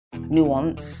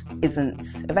nuance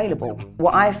isn't available.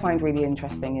 What I find really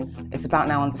interesting is it's about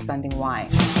now understanding why.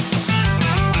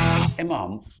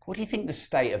 Imarn, what do you think the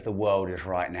state of the world is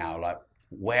right now? Like,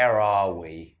 where are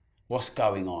we? What's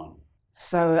going on?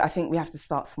 So I think we have to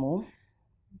start small,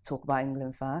 talk about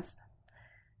England first.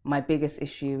 My biggest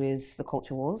issue is the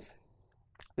culture wars,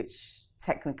 which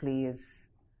technically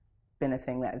has been a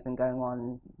thing that has been going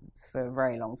on for a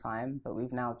very long time, but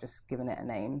we've now just given it a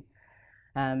name.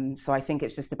 So I think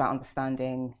it's just about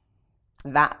understanding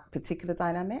that particular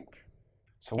dynamic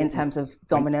in terms of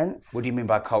dominance. What do you mean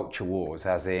by culture wars?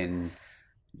 As in,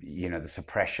 the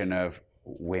suppression of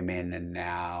women and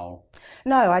now?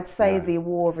 No, I'd say the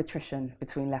war of attrition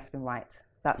between left and right.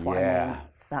 That's what I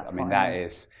mean.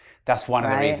 That's one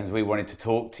of the reasons we wanted to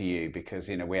talk to you, because,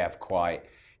 we have quite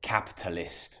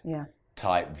capitalist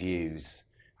type views.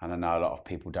 And I know a lot of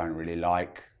people don't really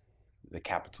like the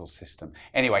capital system.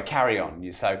 Anyway, carry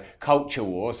on. So culture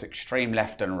wars, extreme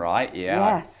left and right,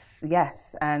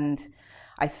 Yes. And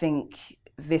I think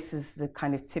this is the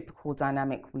kind of typical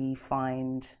dynamic we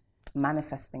find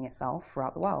manifesting itself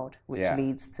throughout the world, which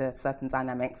leads to certain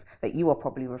dynamics that you are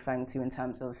probably referring to in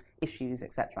terms of issues,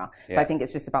 etc. So I think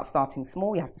it's just about starting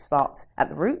small. You have to start at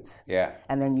the root,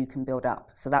 and then you can build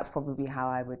up. So that's probably how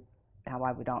I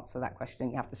would answer that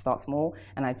question. You have to start small,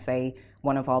 and I'd say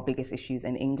one of our biggest issues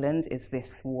in England is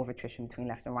this war of attrition between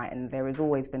left and right, and there has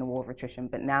always been a war of attrition,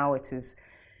 but now it is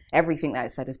everything that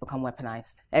is said has become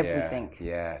weaponized. Everything.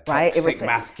 Right? Toxic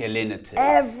masculinity.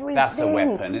 Everything. That's a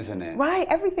weapon, isn't it? Right.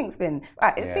 Everything's been.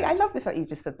 Right. See, I love the fact you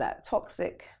just said that.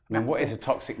 Toxic. I mean, what is a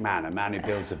toxic man? A man who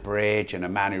builds a bridge and a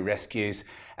man who rescues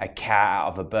a cat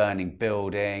out of a burning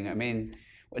building. I mean,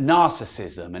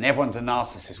 narcissism, and everyone's a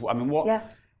narcissist. I mean, what?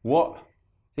 Yes. What?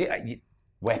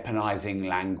 Weaponizing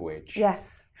language.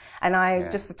 Yes. And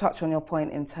just to touch on your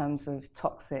point in terms of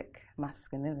toxic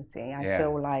masculinity, I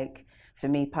feel like, for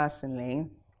me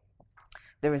personally,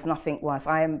 there is nothing worse.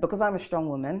 Because I'm a strong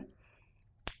woman,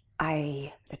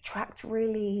 I attract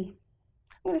I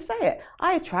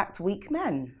attract weak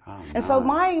men. And so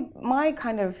my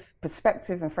kind of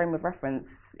perspective and frame of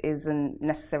reference isn't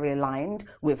necessarily aligned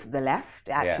with the left.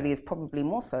 It actually is probably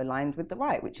more so aligned with the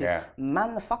right, which is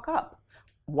man the fuck up.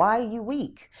 Why are you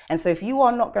weak? And so if you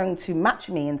are not going to match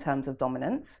me in terms of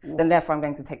dominance, then therefore I'm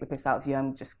going to take the piss out of you.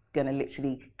 I'm just going to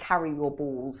literally carry your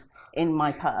balls in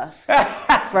my purse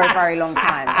for a very long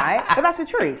time, right? But that's the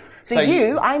truth. So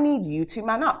I need you to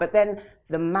man up. But then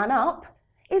the man up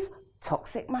is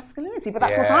toxic masculinity. But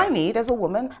that's what I need as a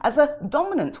woman, as a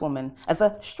dominant woman, as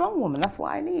a strong woman. That's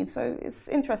what I need. So it's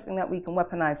interesting that we can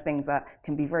weaponize things that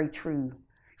can be very true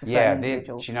for certain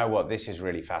individuals. Do you know what? This is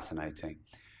really fascinating.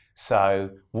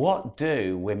 So what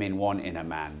do women want in a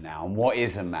man now? And what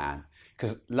is a man?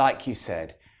 Because like you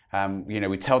said,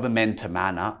 we tell the men to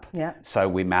man up. Yeah. So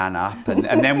we man up, and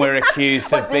then we're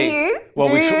accused of being.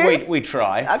 We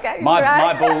try. Okay.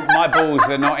 My balls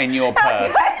are not in your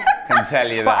purse. Can tell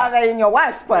you that. But are they in your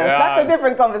wife's purse? That's a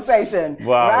different conversation.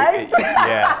 Well, right?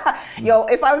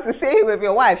 If I was to sit here with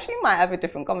your wife, she might have a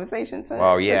different conversation to.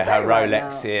 Well, yeah, her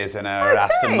Rolexes and her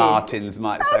Aston Martins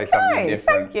might say something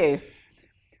different. Thank you.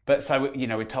 But so,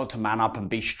 we're told to man up and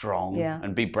be strong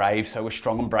and be brave. So we're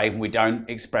strong and brave and we don't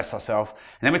express ourselves.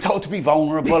 And then we're told to be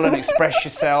vulnerable and express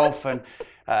yourself. And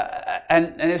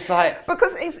it's like...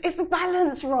 Because it's the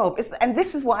balance, Rob. And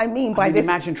this is what I mean by this.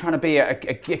 Imagine trying to be a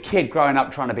kid growing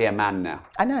up trying to be a man now.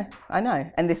 I know.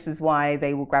 And this is why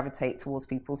they will gravitate towards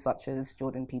people such as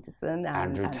Jordan Peterson and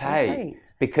Andrew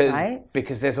Tate.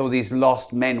 Because there's all these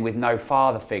lost men with no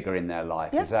father figure in their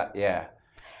life. Yes. Is that,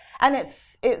 And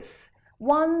it's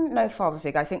one, no father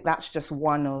figure. I think that's just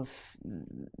one of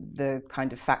the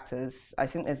kind of factors. I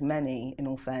think there's many, in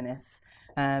all fairness.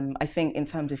 I think in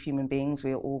terms of human beings,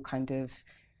 we are all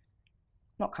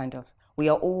we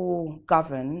are all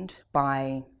governed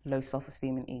by low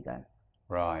self-esteem and ego.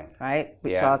 Right?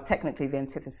 Which are technically the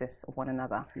antithesis of one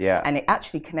another. Yeah. And it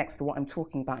actually connects to what I'm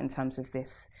talking about in terms of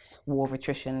this war of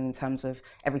attrition, in terms of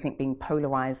everything being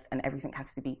polarized and everything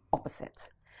has to be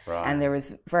opposite. Right. And there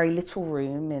is very little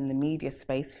room in the media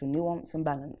space for nuance and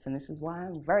balance. And this is why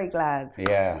I'm very glad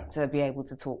to be able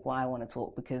to talk what I want to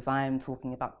talk, because I am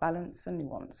talking about balance and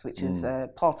nuance, which is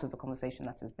part of the conversation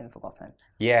that has been forgotten.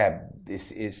 Yeah,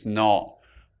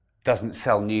 doesn't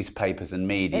sell newspapers and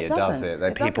media, does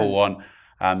it? People want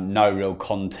no real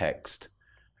context.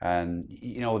 And,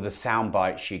 the sound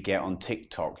bites you get on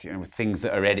TikTok, things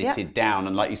that are edited down.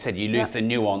 And like you said, you lose the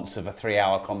nuance of a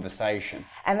 3-hour conversation.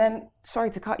 And then,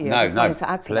 sorry to cut you, I just wanted to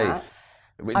add to that.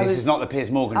 This is not the Piers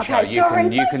Morgan show. You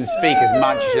can speak as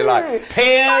much as you like.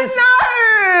 Piers!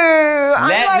 I know!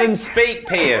 Let them speak,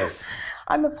 Piers.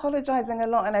 I'm apologizing a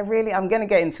lot, and I'm going to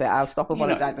get into it. I'll stop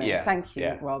apologizing. Thank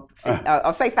you, Rob.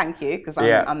 I'll say thank you because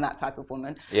I'm that type of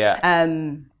woman.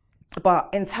 But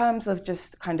in terms of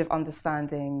just kind of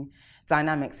understanding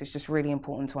dynamics, it's just really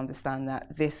important to understand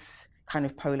that this kind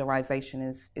of polarization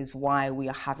is why we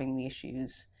are having the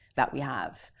issues that we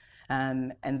have.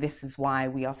 And this is why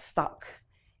we are stuck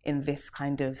in this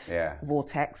kind of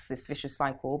vortex, this vicious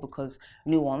cycle, because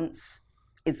nuance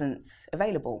isn't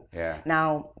available.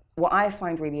 Now, what I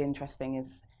find really interesting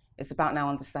is it's about now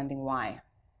understanding why.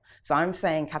 So I'm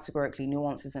saying categorically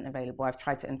nuance isn't available. I've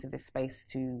tried to enter this space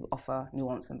to offer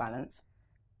nuance and balance.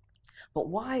 But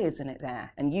why isn't it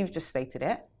there? And you've just stated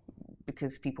it,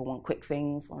 because people want quick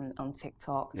things on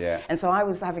TikTok. And so I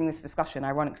was having this discussion,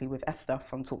 ironically, with Esther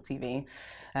from Talk TV,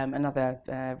 another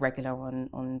regular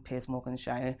on Piers Morgan's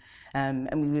show.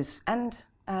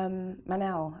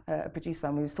 Manel, a producer,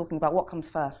 and we was talking about what comes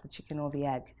first, the chicken or the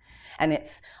egg. And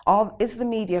is the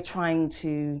media trying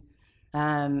to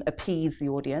appease the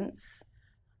audience?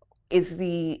 You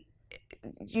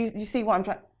see what I'm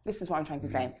trying? This is what I'm trying to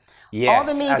say. Are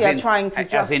the media trying to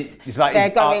they're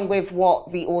going with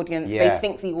what the audience, they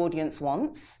think the audience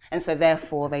wants, and so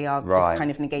therefore they are just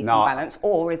kind of negating balance?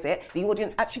 Or is it the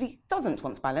audience actually doesn't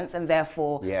want balance, and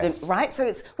therefore, right? So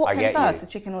it's what came first, the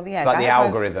chicken or the egg? It's like the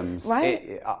algorithms.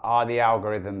 Right? Are the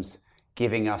algorithms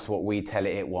giving us what we tell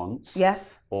it wants?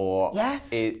 Yes. Or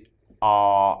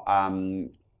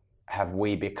have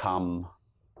we become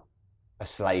a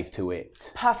slave to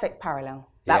it? Perfect parallel.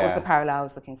 That was the parallel I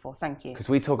was looking for. Thank you. Because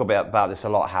we talk about this a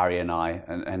lot, Harry and I,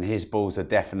 and his balls are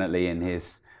definitely in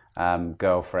his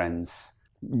girlfriend's,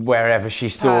 wherever she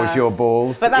stores your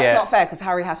balls. But that's not fair, because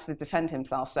Harry has to defend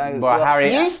himself. So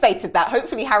you stated that.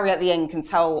 Hopefully Harry at the end can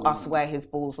tell us where his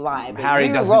balls lie. But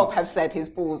Rob, have said his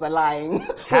balls are lying with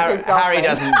his girlfriend. Harry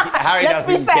doesn't Let's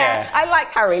be fair. Care. I like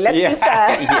Harry. Let's be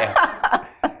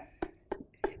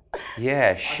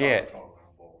fair. Shit.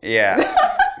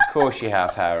 Of course you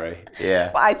have, Harry.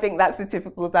 But I think that's a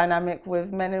typical dynamic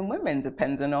with men and women,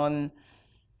 depending on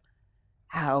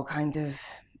how kind of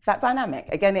that dynamic.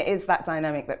 Again, it is that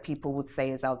dynamic that people would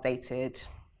say is outdated,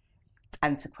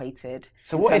 antiquated.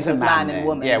 So what is a man and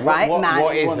woman, right?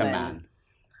 What is woman. A man?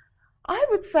 I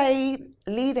would say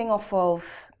leading off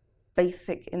of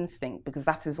basic instinct, because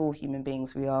that is all human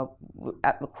beings. We are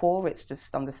at the core. It's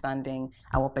just understanding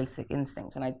our basic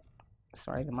instincts. And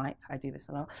sorry, the mic, I do this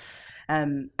a lot.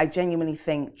 I genuinely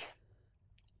think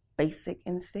basic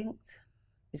instinct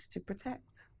is to protect.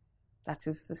 That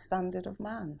is the standard of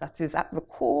man. That is at the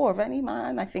core of any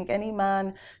man. I think any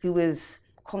man who is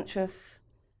conscious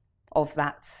of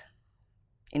that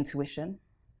intuition,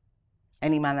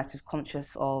 any man that is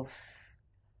conscious of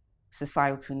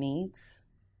societal needs,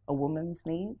 a woman's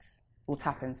needs, will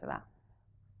tap into that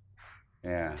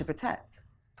to protect.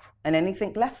 And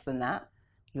anything less than that,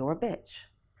 you're a bitch.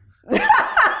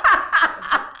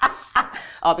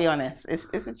 I'll be honest, it's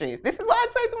the truth. This is what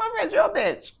I'd say to my friends, you're a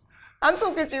bitch. I'm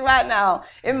talking to you right now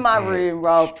in my room,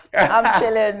 Rob. I'm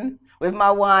chilling with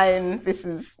my wine. This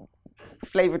is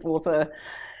flavored water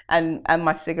and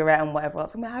my cigarette and whatever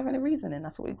else. I'm having a reasoning.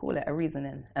 That's what we call it, a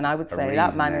reasoning. And I would say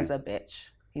that man is a bitch.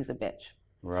 He's a bitch.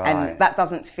 Right. And that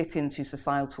doesn't fit into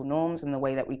societal norms and the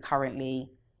way that we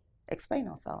currently explain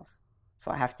ourselves.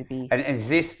 So I have to be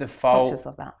conscious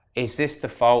of that. Is this the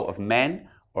fault of men,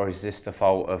 or is this the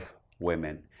fault of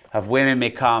women? Have women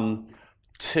become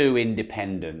too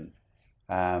independent?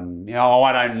 I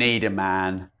don't need a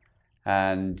man.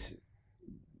 And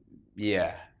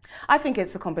I think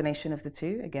it's a combination of the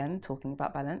two, again, talking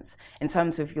about balance. In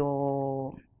terms of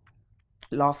your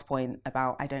last point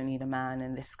about I don't need a man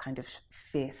and this kind of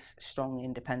fierce, strong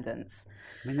independence.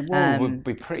 I mean, the world would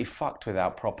be pretty fucked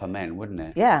without proper men, wouldn't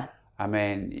it? Yeah. I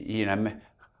mean,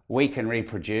 we can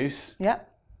reproduce. Yeah.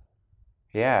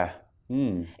 Yeah.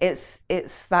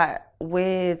 It's that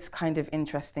weird kind of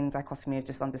interesting dichotomy of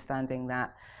just understanding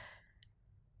that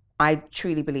I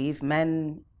truly believe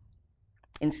men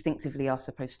instinctively are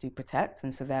supposed to protect,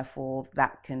 and so therefore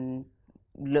that can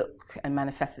look and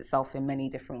manifest itself in many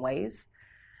different ways.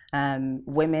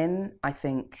 Women, I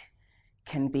think,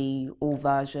 can be all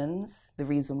versions. The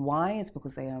reason why is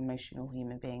because they are emotional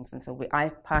human beings. And so I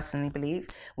personally believe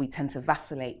we tend to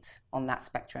vacillate on that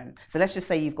spectrum. So let's just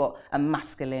say you've got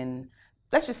masculine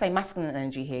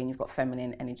energy here and you've got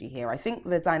feminine energy here. I think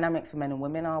the dynamic for men and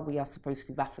women we are supposed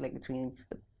to vacillate between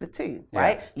the two,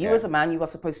 right? You as a man, you are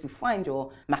supposed to find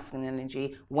your masculine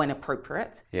energy when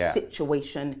appropriate,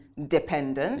 situation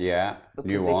dependent. Yeah.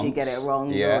 Because if you get it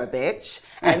wrong, you're a bitch.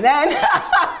 And then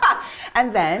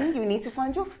and then you need to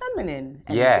find your feminine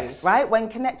energy, right? When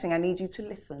connecting, I need you to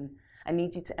listen. I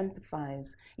need you to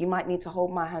empathize. You might need to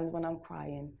hold my hand when I'm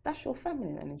crying. That's your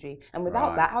feminine energy. And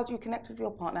without that, how do you connect with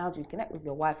your partner? How do you connect with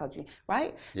your wife? How do you,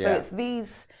 right? Yeah.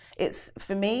 So it's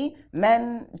for me,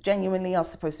 men genuinely are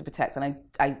supposed to protect. And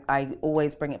I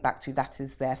always bring it back to that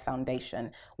is their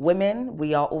foundation. Women,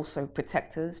 we are also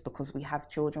protectors because we have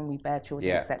children, we bear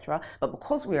children, etc. But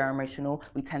because we are emotional,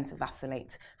 we tend to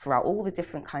vacillate throughout all the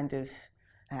different kind of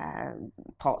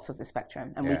parts of the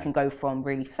spectrum, and we can go from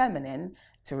really feminine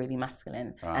to really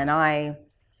masculine. And I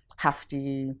have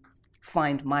to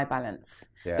find my balance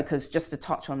because just to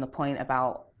touch on the point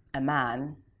about a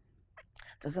man,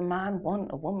 does a man want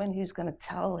a woman who's going to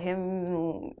tell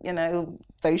him, you know,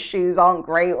 those shoes aren't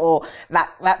great, or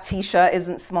that t-shirt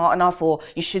isn't smart enough, or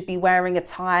you should be wearing a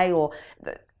tie, or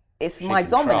it's my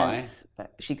dominance.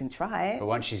 But she can try. But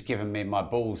once she's given me my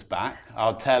balls back,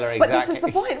 I'll tell her exactly. But this is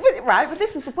the point, right? But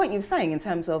this is the point you were saying in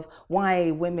terms of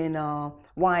why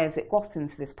has it gotten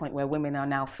to this point where women are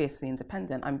now fiercely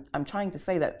independent? I'm trying to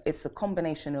say that it's a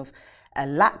combination of a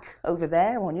lack over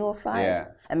there on your side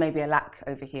and maybe a lack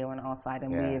over here on our side.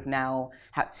 And we have now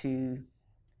had to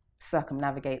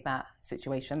circumnavigate that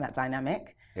situation, that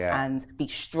dynamic, and be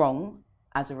strong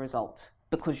as a result.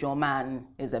 Because your man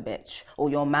is a bitch, or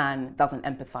your man doesn't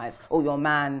empathize, or your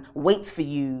man waits for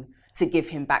you to give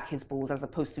him back his balls as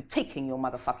opposed to taking your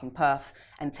motherfucking purse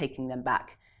and taking them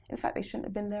back. In fact, they shouldn't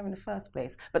have been there in the first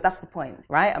place. But that's the point,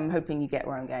 right? I'm hoping you get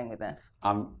where I'm going with this.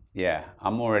 I'm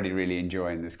already really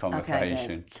enjoying this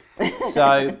conversation. Okay,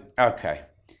 so,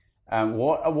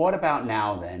 what about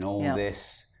now then, all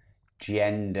this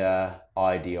gender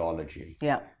ideology?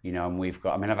 You know,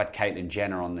 and I've had Caitlyn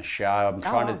Jenner on the show. I'm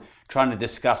trying to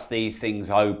discuss these things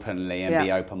openly and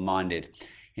be open-minded.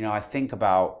 You know, I think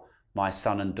about my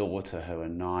son and daughter who are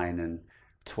 9 and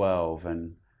 12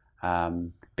 and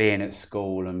being at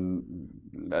school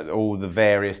and all the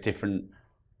various different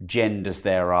genders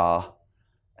there are.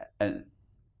 And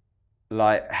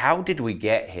like, how did we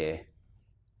get here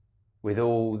with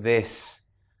all this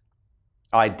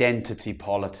identity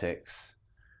politics?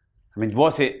 I mean,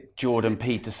 was it Jordan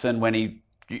Peterson when he,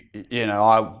 you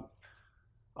know,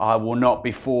 I will not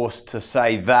be forced to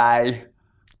say they,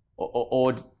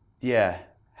 or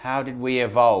how did we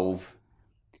evolve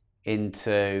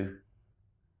into,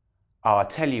 I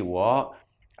tell you what,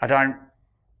 I'm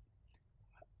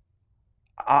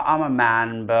a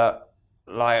man, but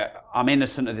like, I'm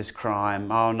innocent of this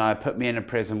crime. Oh no, put me in a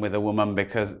prison with women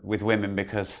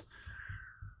because,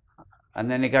 and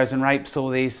then he goes and rapes all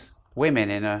these women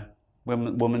in a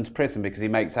woman's prison because he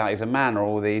makes out he's a man, or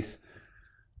all these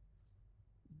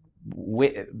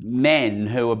men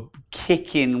who are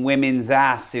kicking women's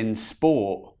ass in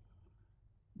sport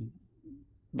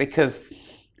because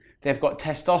they've got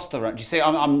testosterone. Do you see?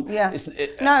 I'm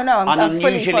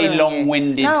unusually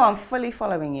long-winded. No, I'm fully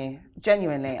following you.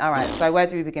 Genuinely. All right. So where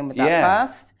do we begin with that?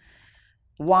 First,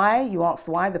 why? You asked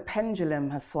why the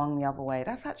pendulum has swung the other way.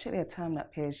 That's actually a term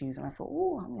that Piers used, and I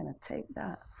thought, I'm going to take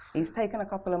that. He's taken a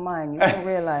couple of mine. You don't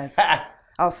realise.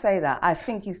 I'll say that. I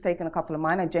think he's taken a couple of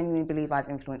mine. I genuinely believe I've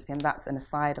influenced him. That's an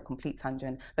aside, a complete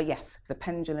tangent. But yes, the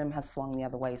pendulum has swung the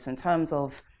other way. So in terms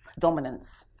of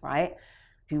dominance, right?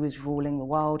 Who is ruling the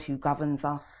world? Who governs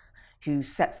us? Who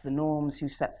sets the norms? Who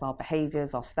sets our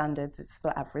behaviours, our standards? It's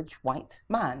the average white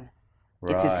man.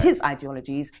 Right. It is his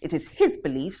ideologies, it is his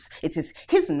beliefs, it is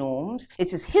his norms,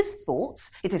 it is his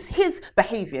thoughts, it is his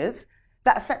behaviours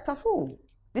that affect us all.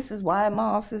 This is why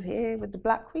Mars is here with the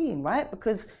Black Queen, right?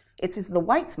 Because it is the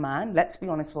white man, let's be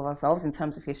honest with ourselves, in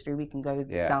terms of history, we can go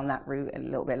down that route a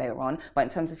little bit later on, but in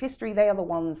terms of history, they are the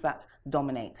ones that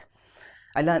dominate.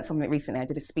 I learned something recently. I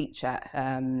did a speech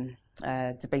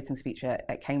debating speech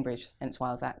at Cambridge, hence why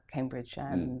I was at Cambridge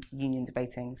Union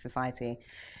Debating Society.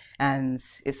 And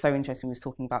it's so interesting, we was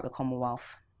talking about the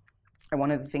Commonwealth. And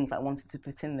one of the things that I wanted to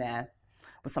put in there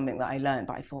was something that I learned,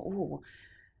 but I thought,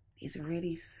 these are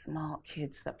really smart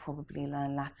kids that probably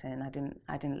learn Latin. I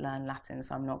didn't learn Latin,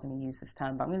 so I'm not going to use this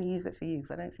term, but I'm going to use it for you because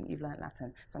I don't think you've learned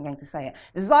Latin. So I'm going to say it.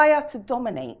 Desire to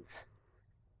dominate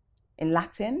in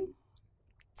Latin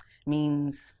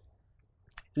means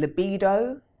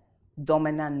libido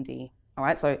dominandi. All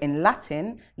right, so in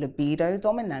Latin, libido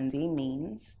dominandi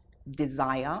means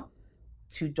desire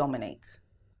to dominate,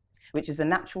 which is a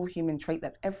natural human trait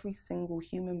that every single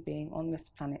human being on this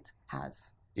planet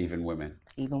has. Even women,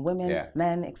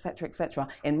 men, etc., etc.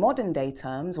 In modern day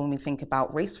terms, when we think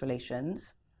about race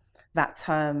relations, that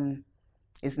term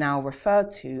is now referred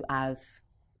to as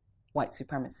white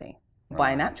supremacy. Right.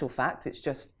 But in actual fact, it's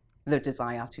just the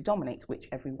desire to dominate, which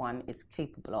everyone is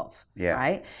capable of,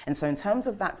 right? And so in terms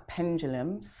of that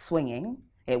pendulum swinging,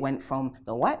 It went from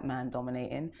the white man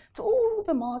dominating to all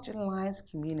the marginalized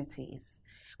communities,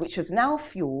 which has now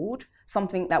fueled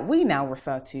something that we now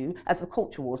refer to as the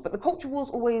culture wars. But the culture wars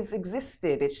always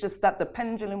existed. It's just that the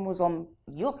pendulum was on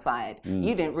your side.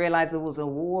 You didn't realize there was a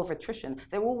war of attrition.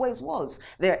 There always was.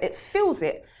 It feels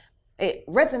it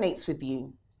resonates with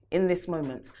you in this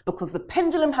moment because the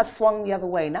pendulum has swung the other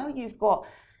way. Now you've got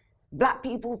Black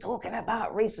people talking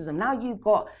about racism. Now you've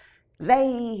got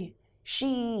they,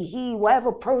 she, he,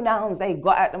 whatever pronouns they've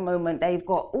got at the moment. They've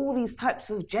got all these types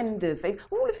of genders. They've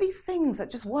all of these things that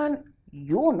just weren't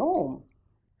your norm.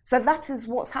 So that is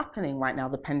what's happening right now.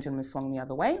 The pendulum has swung the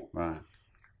other way. Right.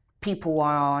 People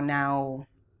are now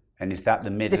And is that the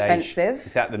middle-aged?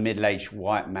 Is that the middle-aged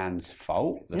white man's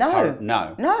fault? No.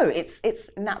 No. It's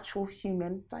natural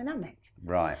human dynamic.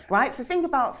 Right. Right. So think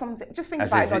about something. Just think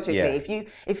about it logically.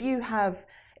 If you have,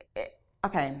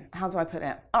 okay, how do I put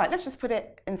it? All right, let's just put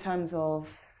it in terms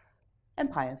of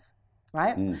empires.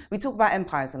 Right. We talk about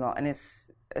empires a lot, and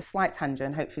it's a slight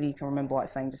tangent. Hopefully, you can remember what I'm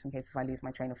saying, just in case if I lose my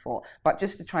train of thought. But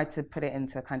just to try to put it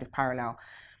into kind of parallel,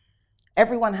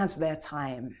 everyone has their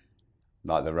time.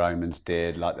 Like the Romans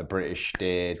did, like the British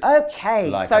did. Okay,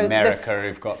 like so America,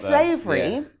 who've got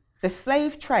slavery. The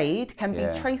slave trade can be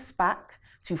traced back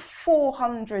to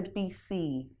 400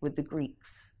 BC with the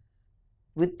Greeks.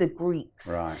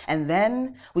 Right. And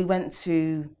then we went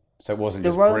to so it wasn't the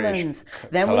just Romans.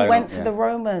 Then we went to the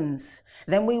Romans.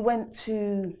 Then we went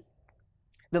to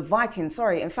the Vikings.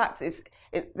 Sorry, in fact,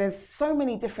 there's so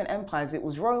many different empires. It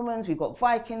was Romans, we've got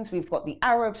Vikings, we've got the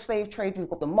Arab slave trade, we've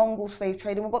got the Mongol slave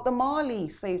trade, and we've got the Mali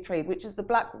slave trade, which is the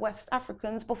Black West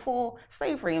Africans before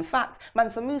slavery. In fact,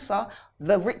 Mansa Musa,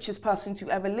 the richest person to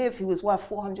ever live, who was worth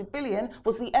 400 billion,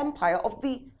 was the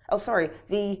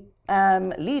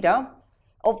leader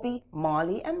of the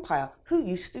Mali Empire, who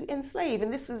used to enslave.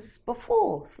 And this is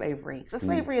before slavery. So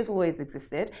slavery has always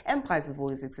existed, empires have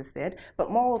always existed,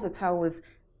 but moral of the tale was,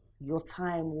 your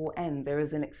time will end. There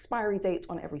is an expiry date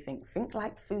on everything. Think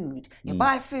like food. You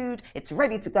buy food, it's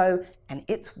ready to go, and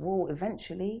it will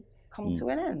eventually come to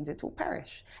an end. It will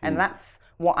perish. And that's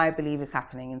what I believe is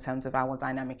happening in terms of our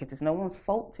dynamic. It is no one's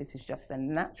fault. It is just a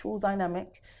natural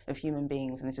dynamic of human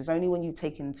beings. And it is only when you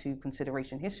take into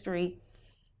consideration history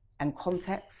and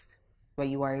context where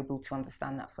you are able to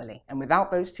understand that fully. And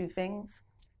without those two things,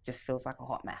 it just feels like a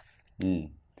hot mess.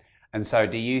 And so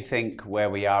do you think where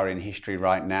we are in history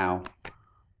right now,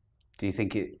 do you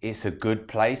think it's a good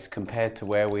place compared to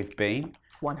where we've been?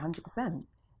 100%.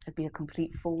 I'd be a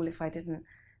complete fool if I didn't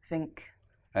think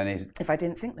that.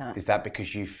 Is that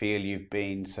because you feel you've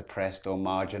been suppressed or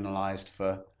marginalized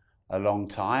for a long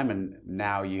time and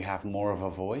now you have more of a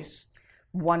voice?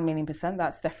 1,000,000%.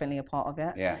 That's definitely a part of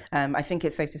it. Yeah. I think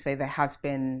it's safe to say there has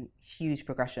been huge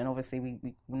progression. Obviously,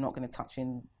 we're not going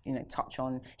to touch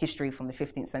on history from the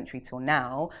 15th century till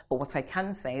now. But what I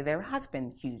can say, there has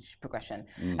been huge progression.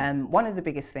 One of the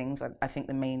biggest things, I think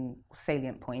the main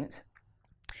salient point,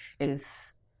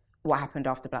 is what happened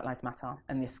after Black Lives Matter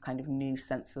and this kind of new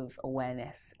sense of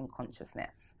awareness and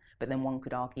consciousness. But then one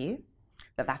could argue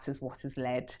that is what has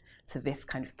led to this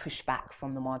kind of pushback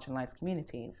from the marginalized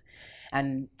communities.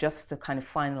 And just to kind of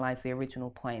finalize the original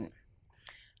point,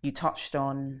 you touched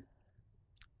on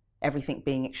everything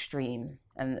being extreme,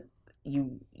 and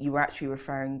you were actually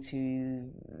referring to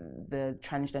the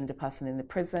transgender person in the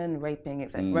prison, raping,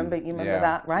 etc. You remember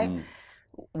that, right?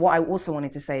 What I also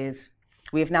wanted to say is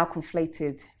we have now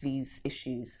conflated these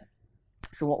issues.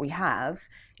 So what we have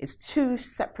is two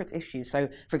separate issues. So,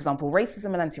 for example,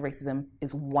 racism and anti-racism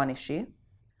is one issue.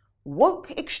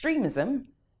 Woke extremism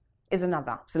is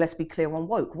another. So let's be clear on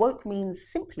woke. Woke means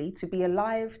simply to be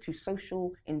alive to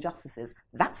social injustices.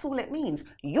 That's all it means.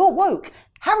 You're woke.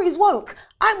 Harry's woke.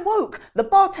 I'm woke. The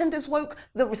bartender's woke.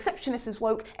 The receptionist is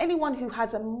woke. Anyone who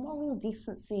has a moral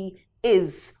decency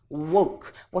is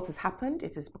woke. What has happened?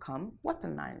 It has become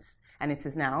weaponized. And it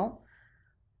is now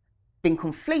been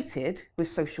conflated with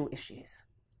social issues.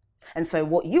 And so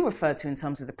what you refer to in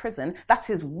terms of the prison, that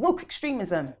is woke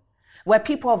extremism, where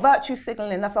people are virtue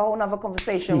signaling. That's a whole other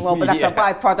conversation, Rob, but that's a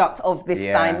byproduct of this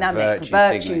dynamic,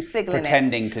 virtue signaling.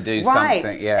 Pretending to do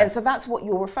something, And so that's what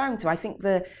you're referring to. I think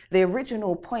the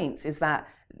original point is that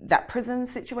prison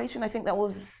situation, I think that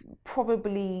was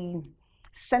probably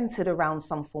centered around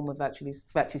some form of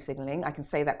virtue signaling. I can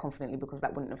say that confidently because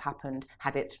that wouldn't have happened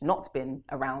had it not been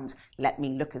around, let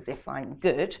me look as if I'm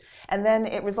good. And then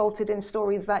it resulted in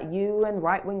stories that you and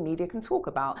right-wing media can talk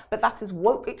about. But that is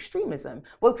woke extremism.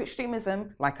 Woke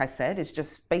extremism, like I said, is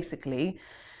just basically,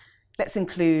 let's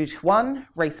include one,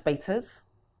 race baiters.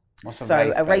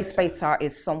 A race baiter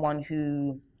is someone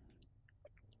who,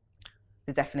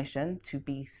 the definition, to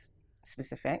be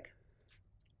specific,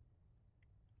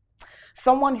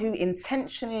 Someone who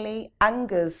intentionally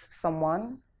angers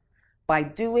someone by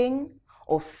doing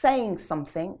or saying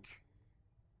something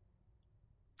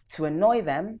to annoy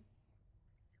them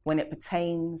when it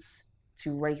pertains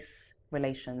to race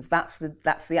relations. That's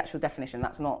the actual definition.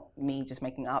 That's not me just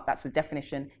making it up. That's the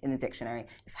definition in the dictionary.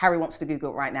 If Harry wants to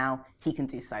Google it right now, he can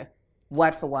do so.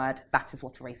 Word for word, that is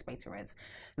what a race baiter is.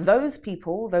 Those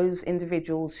people, those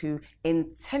individuals who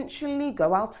intentionally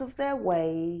go out of their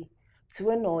way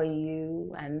to annoy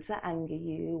you and to anger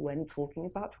you when talking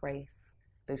about race,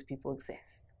 those people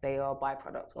exist. They are a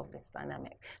byproduct of this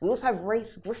dynamic. We also have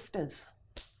race grifters.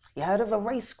 You heard of a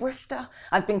race grifter?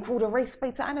 I've been called a race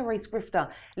baiter and a race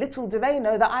grifter. Little do they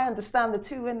know that I understand the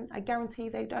two, and I guarantee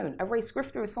they don't. A race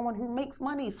grifter is someone who makes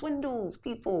money, swindles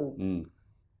people.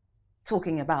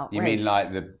 Talking about You race. mean like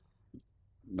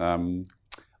the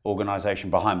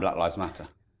organisation behind Black Lives Matter?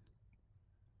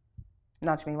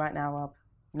 Nudge me right now, Rob.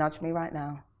 Nudge me right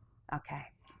now. Okay.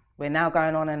 We're now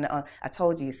going on and on. I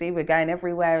told you, see, we're going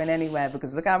everywhere and anywhere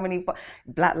because look how many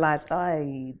Black Lives.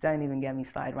 Don't even get me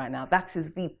started right now. That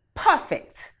is the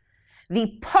perfect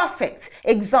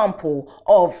example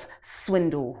of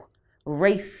swindle,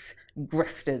 race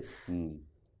grifters.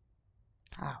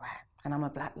 All right. And I'm a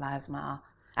Black Lives Matter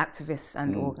activist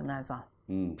and organizer.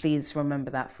 Please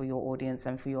remember that for your audience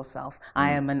and for yourself.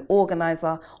 I am an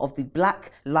organizer of the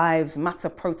Black Lives Matter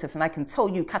protest, and I can tell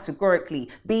you categorically,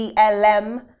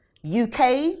 BLM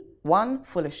UK, one,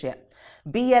 full of shit.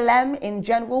 BLM in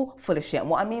general, full of shit. And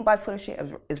what I mean by full of shit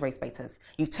is race baiters.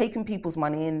 You've taken people's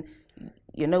money and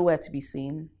you're nowhere to be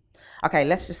seen. Okay,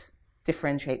 let's just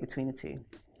differentiate between the two.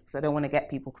 So I don't want to get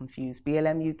people confused.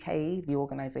 BLM UK, the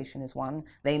organization, is one.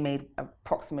 They made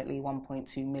approximately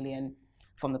 1.2 million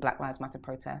from the Black Lives Matter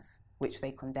protests, which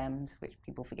they condemned, which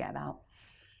people forget about.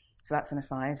 So that's an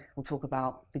aside. We'll talk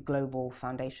about the global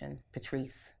foundation,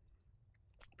 Patrice.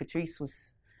 Patrice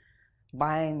was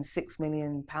buying £6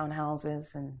 million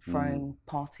houses and throwing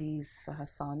parties for her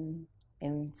son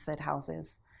in said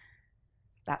houses.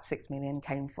 That 6 million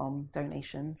came from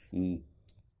donations.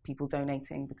 People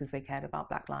donating because they cared about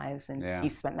Black lives, and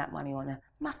you've spent that money on a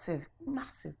massive,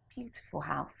 massive, beautiful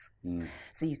house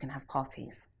so you can have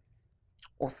parties.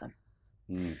 Awesome.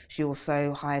 She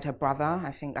also hired her brother.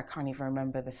 I can't even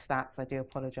remember the stats. I do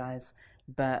apologize.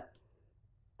 But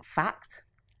fact,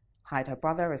 hired her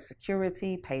brother as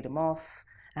security, paid him off,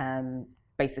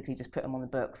 basically just put him on the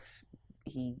books.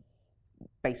 He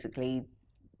basically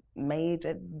made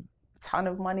a ton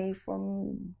of money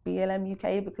from BLM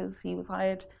UK because he was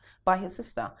hired by his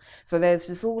sister. So there's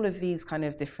just all of these kind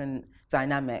of different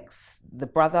dynamics. The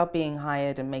brother being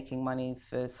hired and making money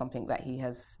for something that he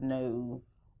has no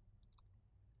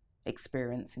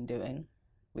experience in doing,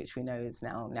 which we know is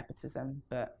now nepotism.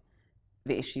 But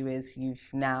the issue is you've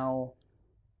now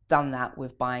done that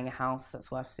with buying a house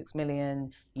that's worth 6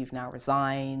 million. You've now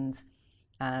resigned.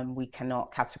 We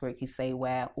cannot categorically say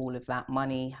where all of that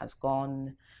money has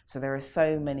gone. So there are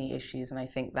so many issues, and I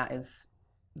think that is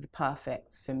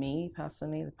for me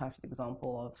personally, the perfect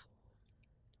example of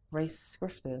race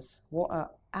grifters. What an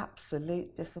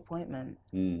absolute disappointment.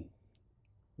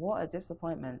 What a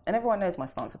disappointment. And everyone knows my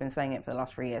stance. I've been saying it for the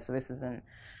last 3 years, so this isn't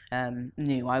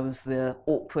new. I was the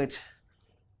awkward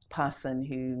person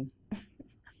who,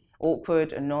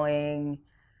 awkward, annoying,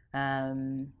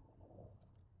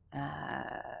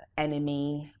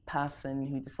 enemy person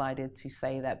who decided to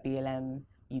say that BLM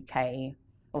UK,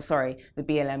 the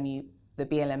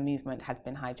BLM movement had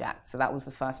been hijacked. So that was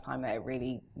the first time that it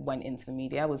really went into the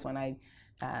media, was when I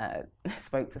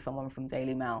spoke to someone from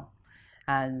Daily Mail.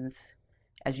 And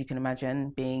as you can imagine,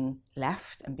 being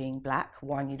left and being Black,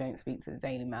 one, you don't speak to the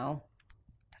Daily Mail,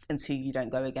 and two, you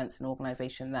don't go against an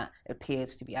organization that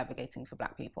appears to be advocating for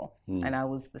Black people. And I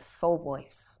was the sole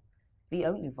voice, the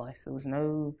only voice. There was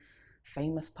no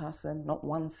famous person, not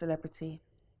one celebrity,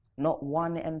 not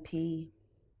one MP.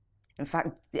 In fact,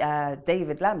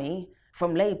 David Lammy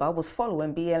from Labour was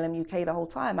following BLM UK the whole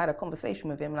time. I had a conversation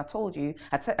with him and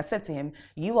I said to him,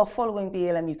 you are following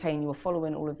BLM UK and you are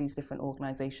following all of these different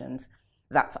organisations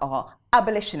that are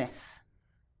abolitionists.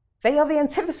 They are the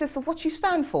antithesis of what you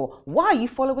stand for. Why are you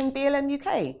following BLM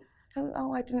UK?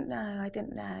 Oh, I didn't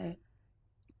know.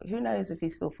 Who knows if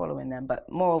he's still following them? But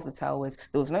moral of the tale was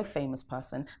there was no famous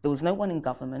person. There was no one in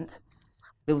government.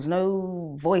 There was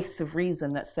no voice of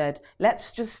reason that said,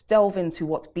 let's just delve into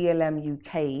what BLM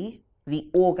UK, the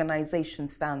organisation,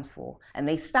 stands for. And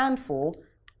they stand for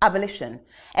abolition.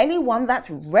 Anyone that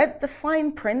read the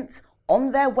fine print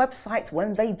on their website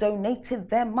when they donated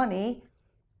their money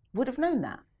would have known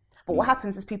that. But what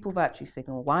happens is people virtue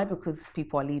signal. Why? Because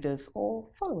people are leaders or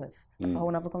followers. That's a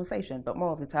whole other conversation. But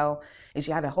moral of the tale is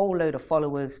you had a whole load of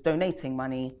followers donating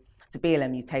money to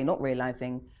BLM UK, not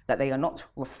realizing that they are not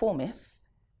reformists,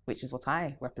 which is what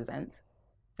I represent.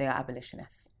 They are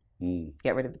abolitionists.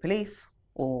 Get rid of the police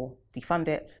or defund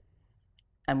it.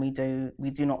 And we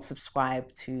do not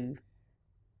subscribe to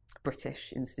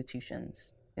British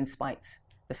institutions, in spite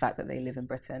the fact that they live in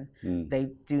Britain.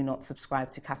 They do not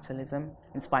subscribe to capitalism,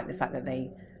 in spite the fact that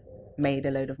they made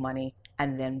a load of money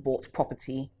and then bought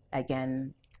property.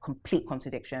 Again, complete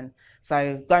contradiction.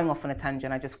 So going off on a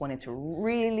tangent, I just wanted to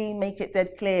really make it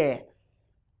dead clear.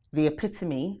 The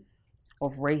epitome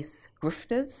of race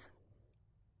grifters,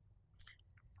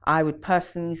 I would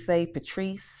personally say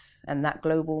Patrice and that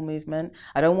global movement.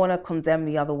 I don't want to condemn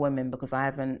the other women because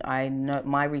I know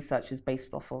my research is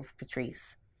based off of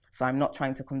Patrice. So I'm not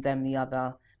trying to condemn the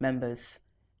other members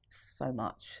so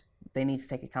much. They need to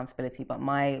take accountability. But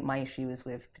my issue is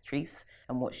with Patrice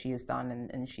and what she has done.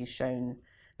 And she's shown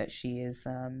that she is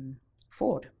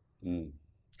fraud.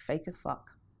 Fake as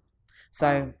fuck.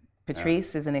 So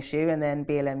Patrice is an issue, and then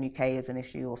BLM UK is an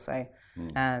issue also,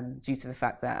 due to the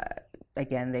fact that,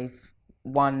 again, they've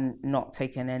not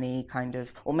taken any kind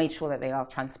of, or made sure that they are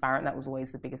transparent. That was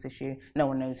always the biggest issue. No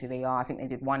one knows who they are. I think they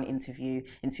did one interview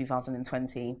in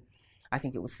 2020. I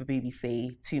think it was for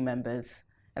BBC, 2 members,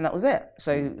 and that was it.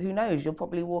 So who knows? You're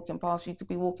probably walking past, you could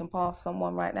be walking past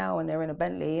someone right now and they're in a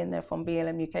Bentley and they're from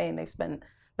BLM UK and they've spent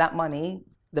that money,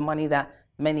 the money that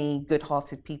many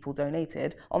good-hearted people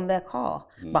donated, on their car.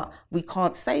 But we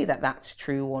can't say that that's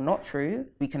true or not true.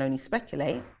 We can only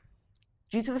speculate,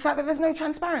 due to the fact that there's no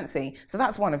transparency. So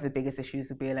that's one of the biggest issues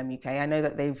with BLM UK. I know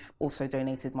that they've also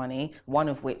donated money, one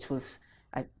of which was,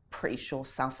 I'm pretty sure,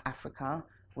 South Africa,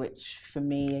 which for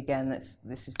me, again, this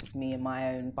is just me and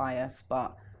my own bias,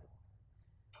 but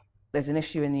there's an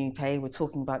issue in the UK. We're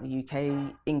talking about the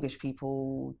UK. English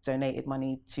people donated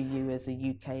money to you as a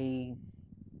UK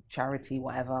charity,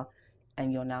 whatever,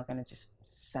 and you're now going to just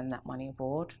send that money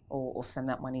abroad or send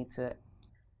that money to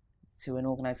an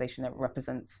organization that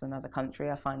represents another country.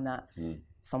 I find that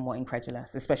somewhat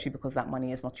incredulous, especially because that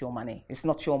money is not your money. It's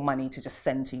not your money to just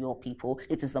send to your people.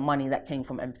 It is the money that came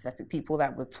from empathetic people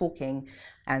that were talking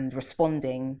and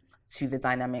responding to the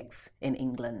dynamics in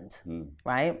England,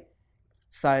 right?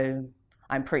 So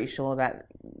I'm pretty sure that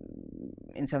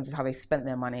in terms of how they spent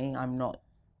their money, I'm not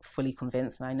fully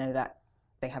convinced, and I know that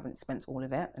they haven't spent all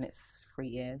of it, and it's 3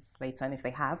 years later. And if they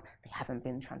haven't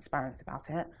been transparent about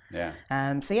it.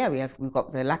 So yeah, we've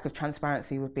got the lack of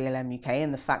transparency with BLM UK,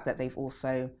 and the fact that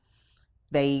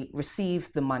they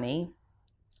received the money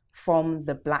from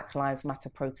the Black Lives Matter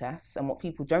protests. And what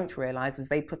people don't realize is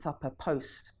they put up a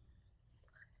post.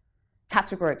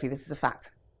 Categorically, this is a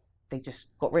fact. They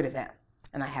just got rid of it,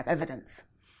 and I have evidence.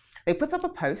 They put up a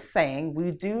post saying,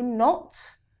 we do not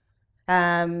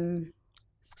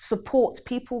support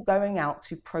people going out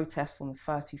to protest on the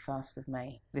 31st of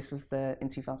May. This was in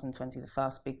 2020, the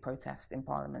first big protest in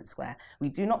Parliament Square. We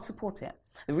do not support it.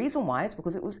 The reason why is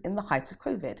because it was in the height of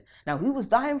COVID. Now, who was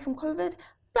dying from COVID?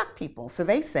 Black people. So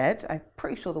they said, I'm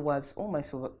pretty sure the words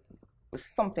almost was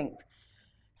something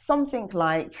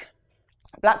like,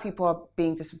 Black people are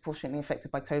being disproportionately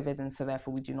affected by COVID, and so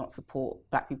therefore we do not support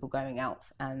Black people going out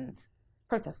and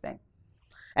protesting.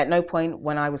 At no point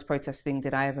when I was protesting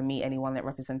did I ever meet anyone that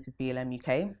represented BLM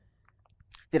UK.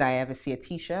 Did I ever see a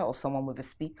T-shirt or someone with a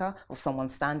speaker or someone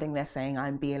standing there saying,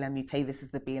 I'm BLM UK, this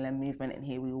is the BLM movement, and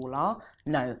here we all are?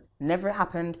 No, never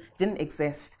happened, didn't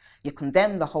exist. You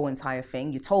condemned the whole entire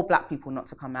thing. You told Black people not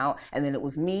to come out. And then it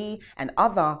was me and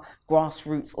other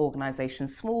grassroots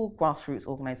organizations, small grassroots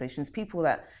organizations, people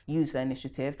that used the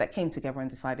initiative, that came together and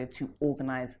decided to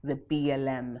organize the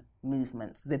BLM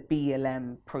movement, the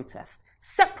BLM protest,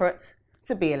 separate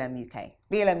to BLM UK.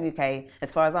 BLM UK,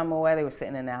 as far as I'm aware, they were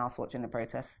sitting in their house watching the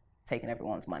protests, taking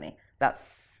everyone's money.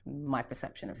 That's my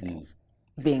perception of things,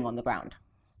 being on the ground.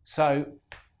 So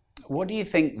what do you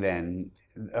think then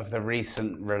of the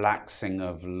recent relaxing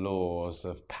of laws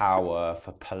of power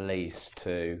for police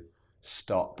to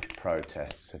stop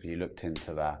protests? Have you looked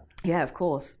into that? Yeah, of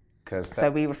course.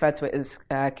 So we refer to it as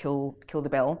kill the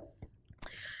bill.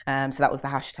 So that was the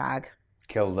hashtag.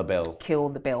 Kill the bill. Kill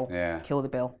the bill. Yeah. Kill the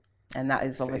bill. And that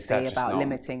is obviously about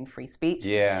limiting free speech.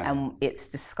 Yeah. And it's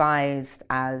disguised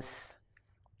as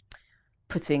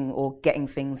putting or getting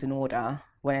things in order,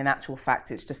 when in actual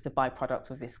fact it's just a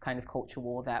byproduct of this kind of culture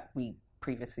war that we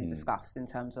previously discussed, in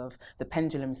terms of the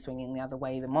pendulum swinging the other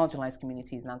way. The marginalized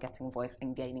community is now getting a voice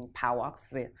and gaining power.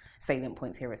 So the salient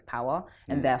point here is power.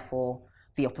 And therefore,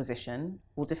 the opposition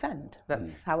will defend.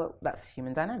 That's that's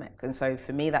human dynamic. And so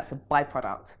for me, that's a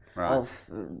byproduct of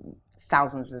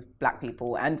thousands of black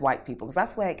people and white people, because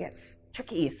that's where it gets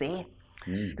tricky, you see.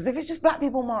 Because if it's just black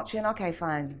people marching, okay,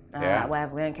 fine,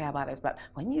 whatever, we don't care about this. But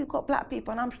when you've got black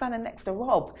people and I'm standing next to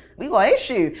Rob, we got an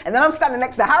issue. And then I'm standing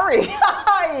next to Harry.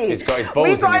 He's got his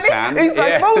balls in his hand. He's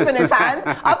got his balls in his hand.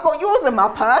 I've got yours in my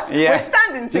purse. We're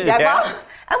standing together,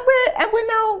 and we're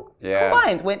now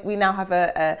combined. We now have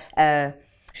a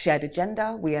shared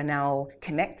agenda. We are now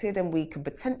connected, and we could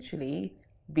potentially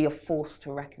be a force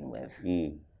to reckon with.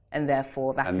 And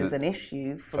therefore, that is an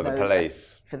issue for those the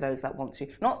police. For those that want to.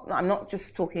 I'm not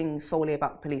just talking solely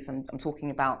about the police. I'm talking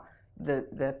about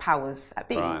the powers at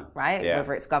be, right? Yeah.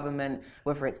 Whether it's government,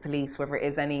 whether it's police, whether it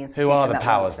is any institution. Who are the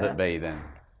powers that be then?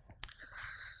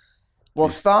 Well,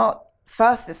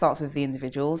 first it starts with the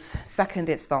individuals. Second,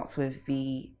 it starts with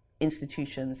the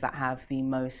institutions that have the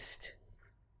most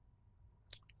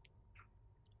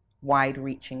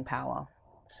wide-reaching power.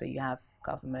 So you have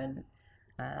government.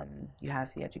 You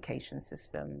have the education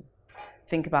system.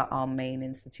 Think about our main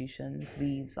institutions.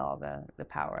 These are the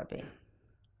power at be.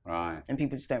 Right. And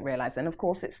people just don't realize. And of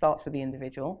course, it starts with the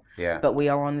individual. Yeah. But we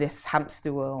are on this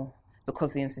hamster wheel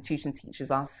because the institution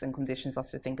teaches us and conditions us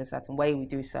to think a certain way. We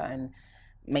do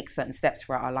make certain steps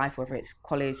throughout our life, whether it's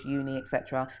college, uni,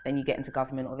 etc. Then you get into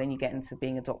government, or then you get into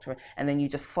being a doctor, and then you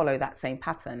just follow that same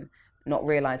pattern, not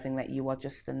realizing that you are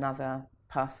just another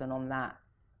person on that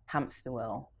hamster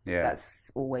wheel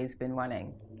that's always been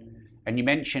running. And you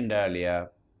mentioned earlier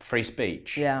free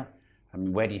speech. Yeah. I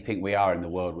mean, where do you think we are in the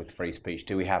world with free speech?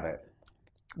 Do we have it?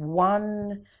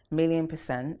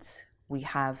 1,000,000% we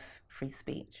have free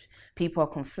speech. People are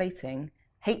conflating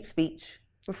hate speech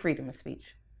with freedom of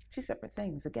speech. Two separate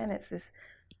things. Again, it's this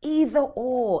either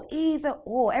or.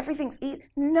 Everything's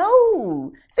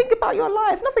no. Think about your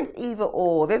life. Nothing's either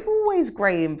or. There's always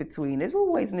grey in between. There's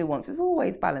always nuance. There's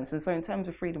always balance. And so in terms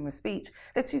of freedom of speech,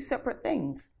 they're two separate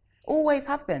things. Always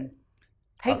have been.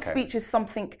 Hate speech is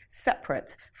something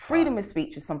separate. Freedom of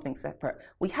speech is something separate.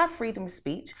 We have freedom of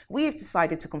speech. We have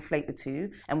decided to conflate the two,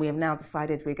 and we have now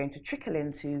decided we're going to trickle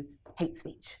into hate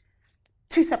speech.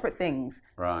 Two separate things.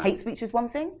 Right. Hate speech is one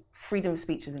thing. Freedom of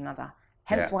speech is another.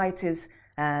 Hence why it has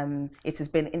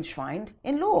been enshrined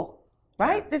in law,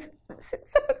 right? There's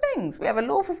separate things. We have a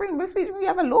law for freedom of speech. We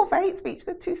have a law for hate speech.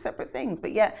 They're two separate things.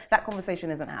 But yet that conversation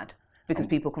isn't had because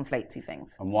people conflate two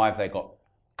things. And why have they got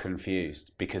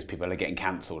confused? Because people are getting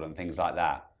cancelled and things like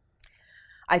that?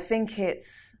 I think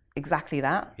it's exactly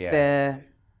that. Yeah. They're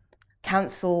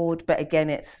cancelled, but again,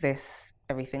 it's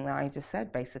everything that I just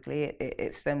said, basically.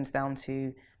 It stems down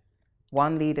to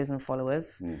leaders and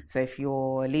followers. So if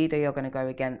you're a leader, you're going to go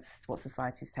against what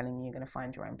society's telling you. You're going to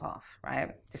find your own path, right?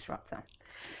 Disruptor.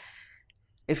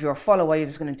 If you're a follower, you're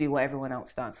just going to do what everyone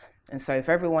else does. And so if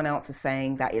everyone else is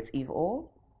saying that it's either or,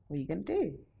 what are you going to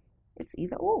do? It's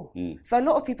either or. So a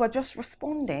lot of people are just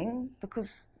responding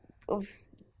because of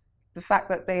the fact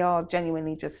that they are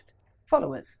genuinely just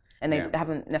followers. And they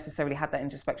haven't necessarily had that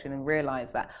introspection and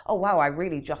realized that, oh, wow, I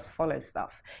really just follow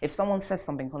stuff. If someone says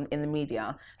something in the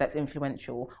media that's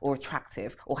influential or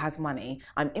attractive or has money,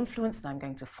 I'm influenced and I'm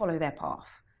going to follow their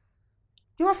path.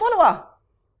 You're a follower.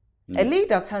 A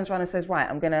leader turns around and says, right,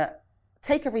 I'm going to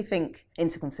take everything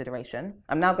into consideration.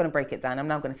 I'm now going to break it down. I'm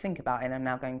now going to think about it. And I'm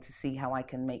now going to see how I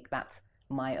can make that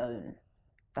my own.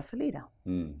 That's a leader.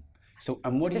 So,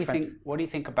 and what do you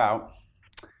think about...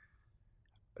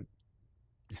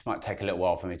 This might take a little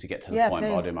while for me to get to the point,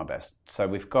 but I'll do my best. So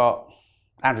we've got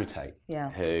Andrew Tate,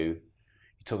 who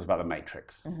he talks about the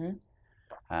Matrix.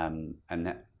 And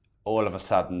all of a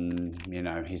sudden,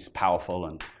 he's powerful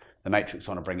and the Matrix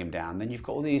want to bring him down. Then you've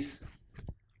got all these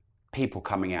people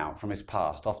coming out from his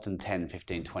past, often 10,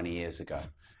 15, 20 years ago.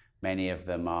 Many of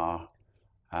them are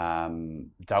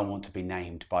don't want to be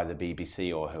named by the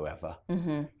BBC or whoever,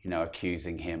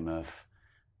 accusing him of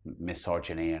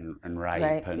misogyny and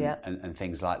rape and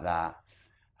things like that.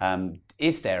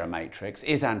 Is there a matrix?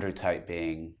 Is Andrew Tate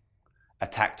being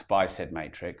attacked by said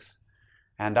matrix?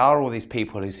 And are all these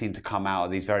people who seem to come out at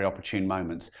these very opportune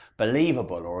moments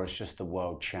believable, or has just the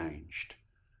world changed?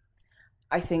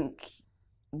 I think,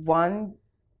 one,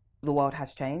 the world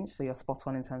has changed, so you're spot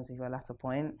on in terms of your latter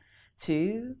point.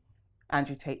 Two,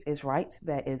 Andrew Tate is right.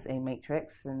 There is a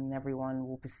matrix, and everyone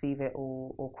will perceive it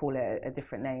or call it a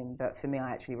different name. But for me,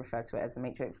 I actually refer to it as the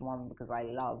Matrix 1 because I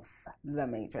love the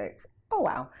Matrix. Oh,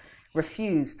 wow.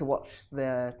 Refused to watch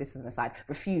this is an aside,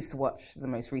 refused to watch the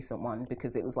most recent one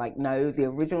because it was like, no, the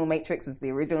original Matrix is the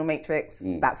original Matrix.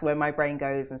 That's where my brain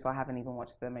goes. And so I haven't even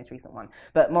watched the most recent one.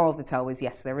 But moral of the tale is,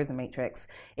 yes, there is a Matrix.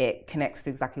 It connects to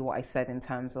exactly what I said in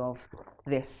terms of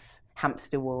this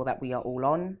hamster wheel that we are all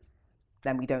on.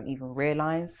 Then we don't even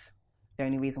realize. The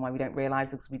only reason why we don't realize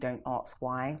is because we don't ask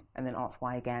why, and then ask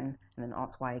why again, and then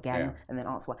ask why again, and then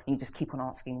ask why. And you just keep on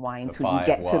asking why until you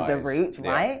get to the root,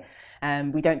 right?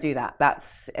 We don't do that.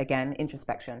 That's, again,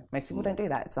 introspection. Most people don't do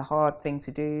that. It's a hard thing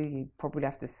to do. You probably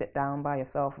have to sit down by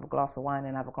yourself with a glass of wine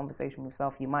and have a conversation with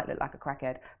yourself. You might look like a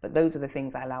crackhead, but those are the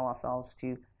things that allow ourselves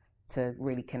to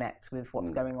really connect with what's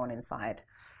going on inside.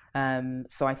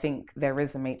 So I think there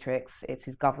is a matrix. It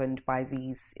is governed by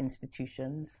these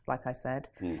institutions, like I said,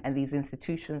 and these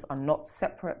institutions are not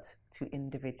separate to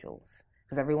individuals.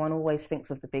 Because everyone always thinks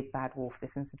of the big bad wolf,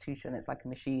 this institution, it's like a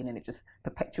machine and it just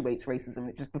perpetuates racism,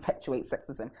 it just perpetuates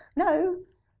sexism. No,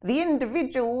 the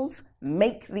individuals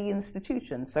make the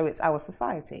institution, so it's our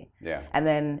society. And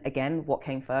then again, what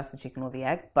came first, the chicken or the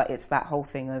egg? But it's that whole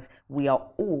thing of we are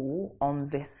all on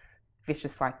this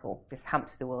vicious cycle, this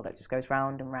hamster wheel that just goes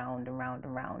round and round and round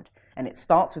and round. And it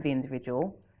starts with the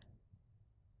individual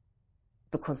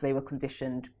because they were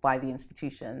conditioned by the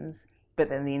institutions, but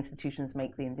then the institutions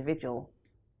make the individual.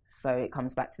 So it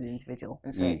comes back to the individual.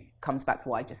 And so it comes back to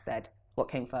what I just said. What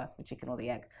came first, the chicken or the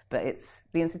egg? But it's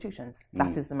the institutions.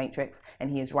 That is the matrix.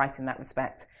 And he is right in that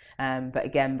respect. But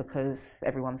again, because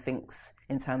everyone thinks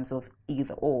in terms of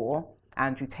either or,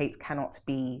 Andrew Tate cannot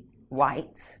be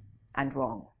right and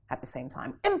wrong at the same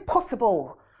time.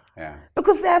 Impossible.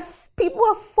 Because people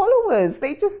are followers.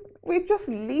 We're just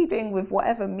leading with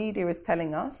whatever media is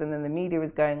telling us, and then the media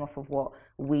is going off of what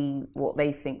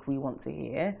they think we want to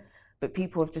hear. But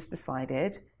people have just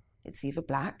decided it's either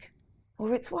black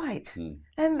or it's white.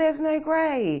 And there's no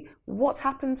grey. What's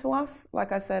happened to us?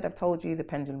 Like I said, I've told you the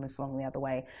pendulum has swung the other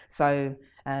way. So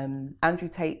Andrew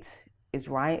Tate is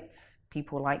right.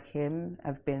 People like him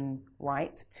have been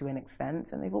right to an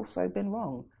extent, and they've also been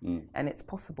wrong. And it's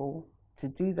possible to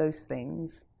do those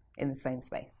things in the same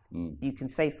space. You can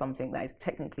say something that is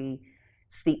technically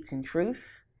steeped in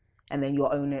truth, and then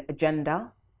your own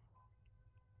agenda,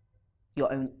 your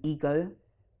own ego,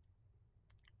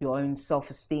 your own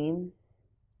self-esteem,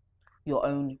 your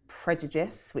own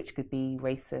prejudice, which could be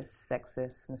racist,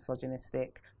 sexist,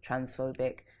 misogynistic,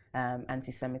 transphobic,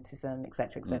 anti-Semitism,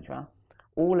 etc., etc.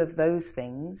 All of those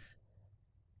things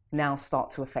now start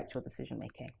to affect your decision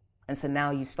making. And so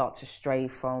now you start to stray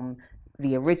from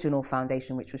the original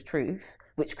foundation, which was truth,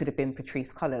 which could have been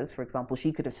Patrisse Cullors, for example.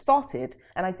 She could have started,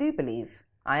 and I do believe,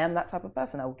 I am that type of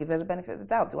person. I will give her the benefit of the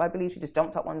doubt. Do I believe she just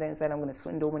jumped up one day and said, I'm going to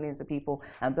swindle millions of people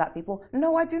and black people?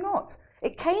 No, I do not.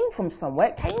 It came from somewhere.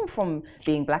 It came from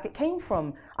being black. It came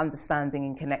from understanding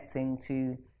and connecting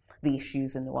to the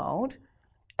issues in the world.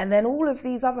 And then all of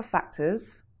these other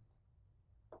factors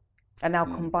are now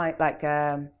combined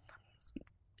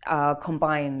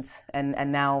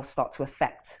and now start to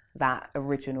affect that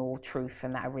original truth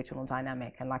and that original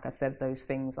dynamic. And like I said, those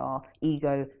things are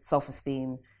ego,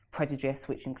 self-esteem, prejudice,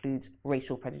 which includes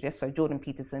racial prejudice. So Jordan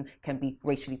Peterson can be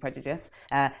racially prejudiced.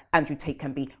 Andrew Tate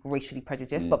can be racially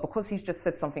prejudiced. But because he's just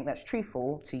said something that's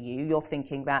truthful to you, you're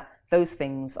thinking that those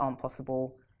things aren't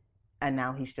possible, and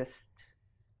now he's just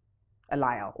a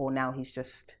liar, or now he's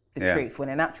just the truth. When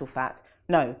in actual fact,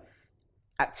 no.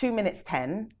 At 2 minutes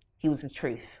 10, he was the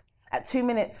truth. At 2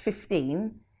 minutes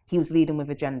 15, he was leading with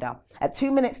agenda. At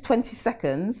 2 minutes 20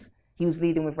 seconds, he was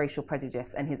leading with racial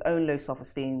prejudice and his own low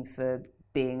self-esteem for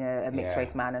being a mixed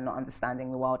race man and not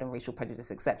understanding the world and racial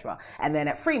prejudice, etc. And then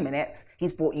at 3 minutes,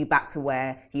 he's brought you back to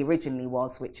where he originally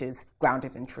was, which is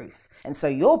grounded in truth. And so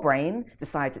your brain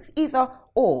decides it's either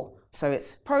or. So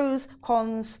it's pros,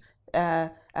 cons,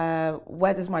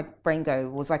 where does my brain go?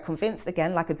 Was I convinced,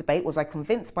 again, like a debate, was I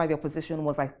convinced by the opposition?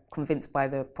 Was I convinced by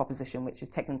the proposition, which is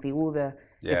technically all the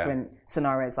different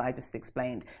scenarios that I just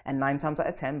explained? And 9 times out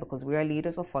of 10, because we are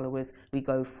leaders or followers, we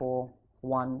go for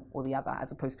one or the other,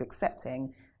 as opposed to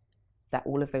accepting that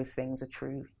all of those things are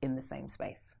true in the same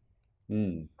space.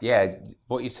 Yeah,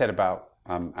 what you said about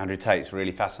Andrew Tate is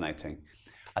really fascinating.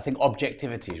 I think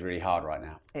objectivity is really hard right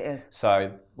now. It is.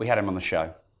 So we had him on the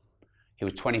show. He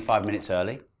was 25 minutes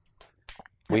early.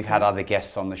 We've had other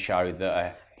guests on the show that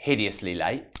are hideously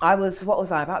late.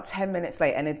 About 10 minutes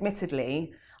late. And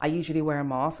admittedly, I usually wear a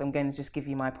mask. I'm going to just give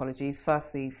you my apologies.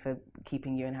 Firstly, for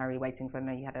keeping you and Harry waiting, so I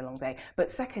know you had a long day. But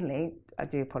secondly, I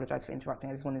do apologise for interrupting.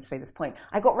 I just wanted to say this point.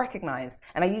 I got recognised,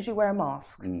 and I usually wear a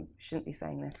mask. Shouldn't be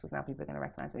saying this because now people are going to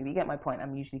recognise me. But you get my point.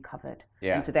 I'm usually covered.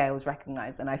 Yeah. And today I was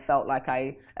recognised, and I felt like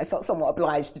I felt somewhat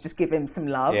obliged to just give him some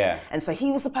love. Yeah. And so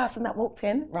he was the person that walked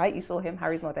in, right? You saw him.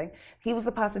 Harry's nodding. He was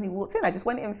the person who walked in. I just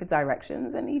went in for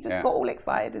directions, and he just got all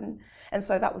excited, and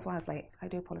so that was why I was late. So I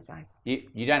do apologise.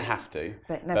 You don't have to.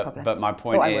 But no problem. But my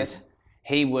point is,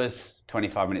 he was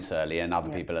 25 minutes early and other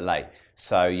people are late.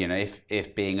 So, you know,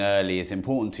 if being early is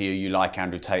important to you, you like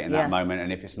Andrew Tate in that moment.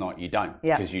 And if it's not, you don't.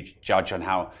 Because you judge on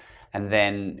how... And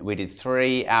then we did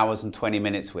 3 hours and 20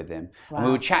 minutes with him. Wow. And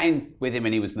we were chatting with him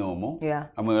and he was normal. Yeah.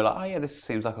 And we were like, oh yeah, this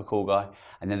seems like a cool guy.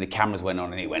 And then the cameras went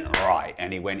on and he went right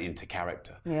and he went into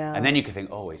character. Yeah. And then you could think,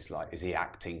 oh, he's like, is he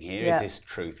acting here? Is this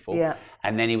truthful? Yeah.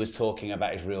 And then he was talking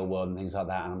about his real world and things like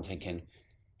that. And I'm thinking...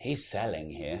 He's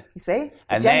selling here. You see?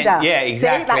 And agenda. Then, yeah,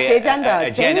 exactly. See?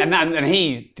 That's the agenda. And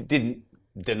he didn't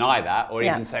deny that or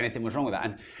even say anything was wrong with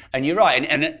that. And you're right.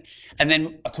 And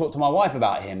then I talked to my wife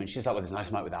about him and she's like, well, there's no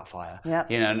smoke without fire.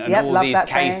 Yep. You know, and all these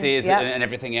cases and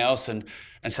everything else. And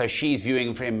so she's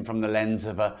viewing him from the lens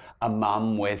of a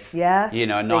mum with, you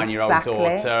know, a 9-year-old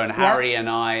daughter. And Harry and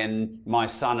I and my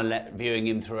son are viewing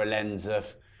him through a lens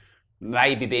of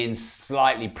maybe being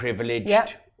slightly privileged. Yep.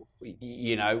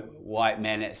 You know, white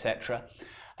men, etc.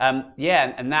 And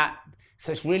that,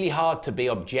 so it's really hard to be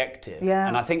objective. Yeah.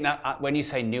 And I think that when you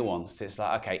say nuanced, it's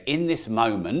like, okay, in this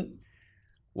moment,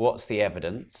 what's the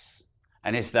evidence?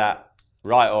 And is that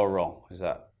right or wrong? Is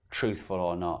that truthful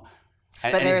or not?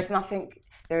 But there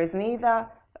is neither,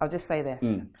 I'll just say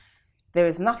this, there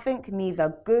is nothing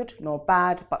neither good nor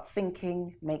bad, but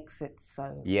thinking makes it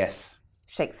so. Yes.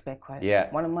 Shakespeare quote. Yeah.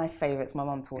 One of my favourites. My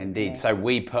mum taught it to me. Indeed. So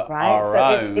we put our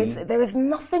own... there is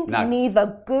nothing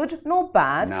neither good nor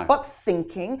bad, but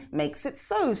thinking makes it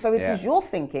so. So it is your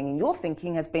thinking, and your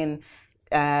thinking has been...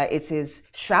 it is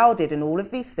shrouded in all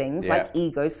of these things like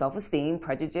ego, self-esteem,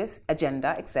 prejudice,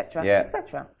 agenda, etc.,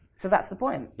 etc. So that's the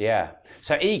point. Yeah.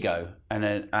 So ego, and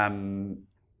then...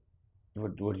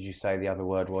 what did you say the other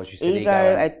word was? You said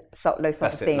ego, low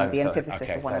self-esteem, the antithesis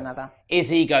of one another.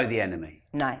 Is ego the enemy?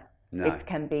 No. It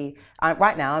can be,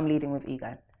 right now I'm leading with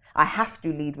ego. I have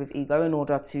to lead with ego in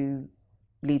order to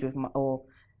lead with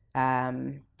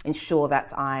ensure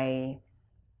that I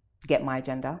get my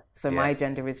agenda. So my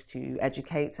agenda is to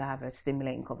educate, to have a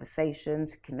stimulating conversation,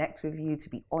 to connect with you, to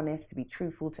be honest, to be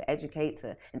truthful, to educate,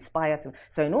 to inspire.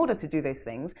 So in order to do those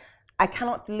things, I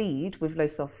cannot lead with low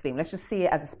self-esteem. Let's just see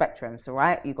it as a spectrum. So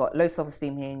you've got low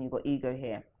self-esteem here and you've got ego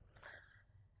here.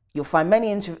 You'll find many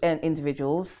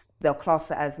individuals, they'll class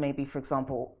it as maybe, for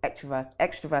example,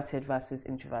 extroverted versus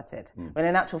introverted. When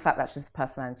in actual fact, that's just a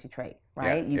personality trait,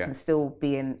 right? You can still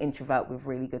be an introvert with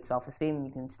really good self-esteem, and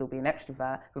you can still be an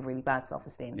extrovert with really bad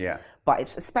self-esteem. Yeah. But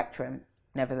it's a spectrum,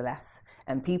 nevertheless.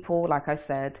 And people, like I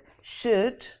said,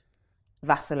 should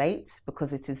vacillate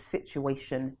because it is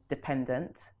situation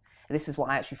dependent. This is what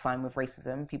I actually find with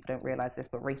racism. People don't realize this,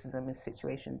 but racism is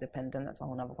situation dependent. That's a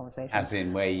whole other conversation. As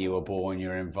in where you were born,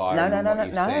 your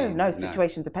environment, No,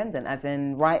 situation dependent. As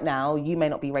in right now, you may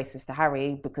not be racist to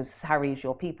Harry because Harry is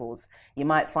your people's. You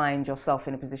might find yourself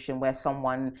in a position where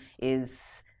someone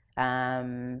is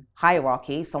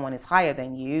hierarchy, someone is higher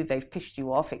than you, they've pissed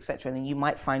you off, etc. And then you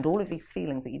might find all of these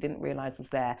feelings that you didn't realize was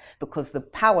there because the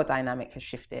power dynamic has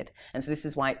shifted. And so this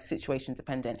is why it's situation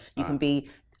dependent. You can be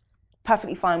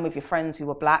perfectly fine with your friends who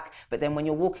are black, but then when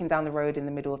you're walking down the road in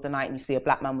the middle of the night and you see a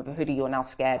black man with a hoodie, you're now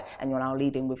scared and you're now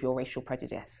leading with your racial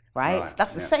prejudice, right?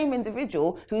 That's the same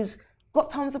individual who's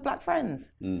got tons of black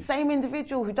friends. Same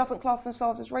individual who doesn't class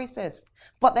themselves as racist,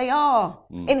 but they are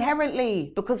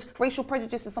inherently, because racial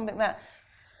prejudice is something that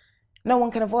no one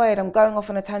can avoid. I'm going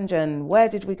off on a tangent. Where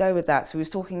did we go with that? So we was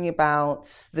talking about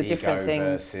the different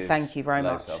things. Thank you very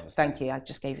much. Thank you. I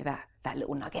just gave you that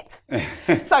little nugget.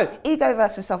 So ego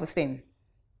versus self-esteem.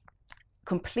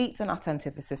 Complete and utter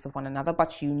antithesis of one another,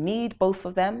 but you need both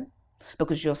of them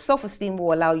because your self-esteem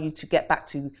will allow you to get back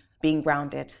to being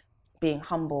grounded, being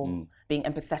humble, being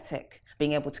empathetic,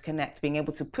 being able to connect, being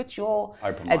able to put your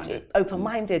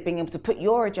open-minded, being able to put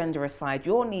your agenda aside,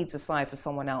 your needs aside for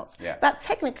someone else. Yeah. That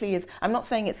technically is, I'm not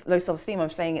saying it's low self-esteem, I'm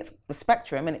saying it's the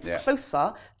spectrum, and it's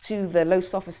closer to the low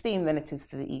self-esteem than it is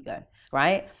to the ego,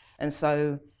 right? And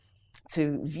so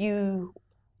to view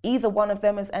either one of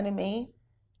them as enemy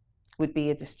would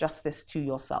be a disjustice to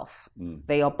yourself.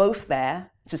 They are both there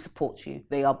to support you.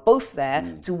 They are both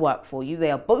there to work for you.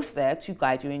 They are both there to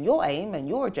guide you. And your aim and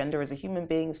your agenda as a human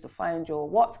being is to find your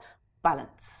what?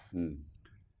 Balance.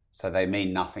 So they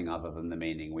mean nothing other than the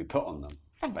meaning we put on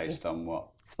them. Based on what?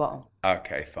 Spot on.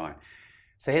 Okay, fine.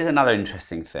 So here's another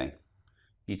interesting thing.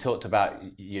 you talked about,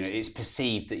 it's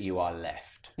perceived that you are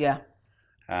left. Yeah.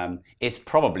 It's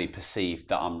probably perceived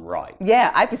that I'm right.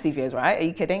 Yeah, I perceive you as right. Are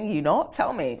you kidding? You not?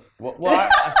 Tell me.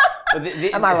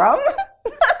 Am I wrong?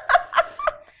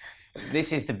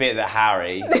 This is the bit that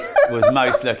Harry was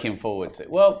most looking forward to.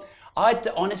 Well,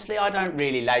 honestly, I don't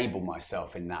really label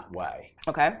myself in that way.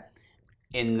 Okay.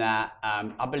 In that,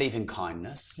 I believe in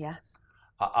kindness. Yes.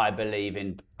 I believe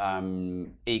in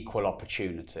equal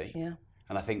opportunity. Yeah.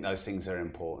 And I think those things are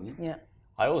important. Yeah.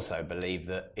 I also believe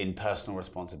that in personal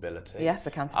responsibility. Yes,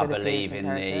 accountability. I believe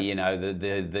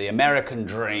in the American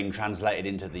dream translated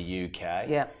into the UK.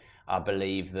 Yeah. I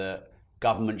believe that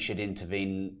government should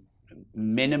intervene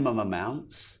minimum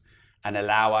amounts and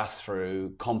allow us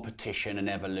through competition and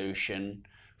evolution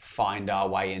find our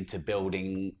way into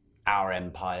building our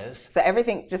empires. So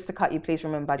everything, just to cut you, please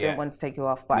remember, I don't want to take you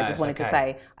off, but I just wanted to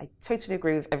say, I totally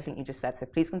agree with everything you just said. So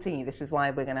please continue. This is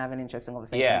why we're going to have an interesting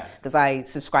conversation. Because I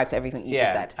subscribe to everything you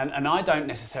just said. And I don't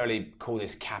necessarily call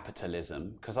this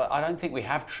capitalism, because I don't think we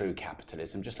have true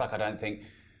capitalism, just like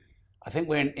I think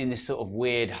we're in this sort of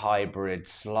weird hybrid,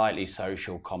 slightly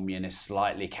social communist,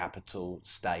 slightly capital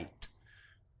state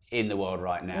in the world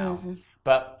right now. Mm-hmm.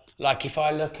 But like if I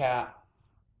look at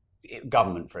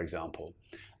government, for example,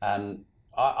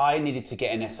 I needed to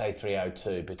get an SA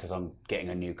 302 because I'm getting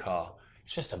a new car.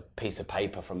 It's just a piece of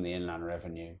paper from the Inland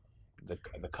Revenue. The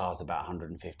car's about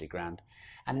 150 grand.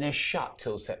 And they're shut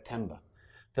till September.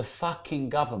 The fucking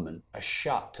government are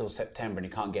shut till September and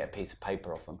you can't get a piece of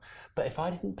paper off them. But if I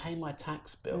didn't pay my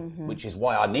tax bill, which is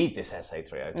why I need this SA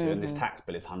 302, and this tax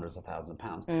bill is hundreds of thousands of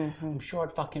pounds, I'm sure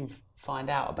I'd fucking find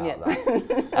out about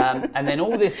that. And then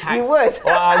all this tax... You would.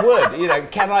 Well, I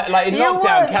would. Can I, like in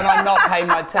lockdown, can I not pay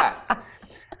my tax?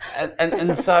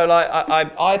 And so like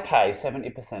I pay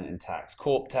 70% in tax,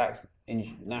 corp tax,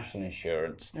 national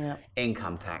insurance,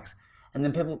 income tax. And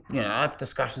then people, I have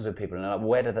discussions with people and they're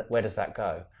like, where does that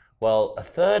go? Well, a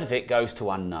third of it goes to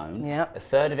unknown. Yep. A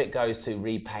third of it goes to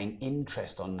repaying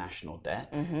interest on national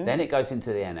debt. Mm-hmm. Then it goes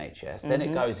into the NHS. Mm-hmm. Then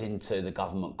it goes into the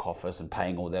government coffers and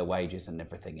paying all their wages and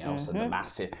everything else. And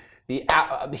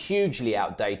the hugely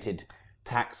outdated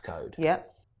tax code.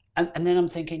 Yep. And then I'm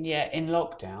thinking, in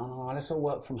lockdown, let's all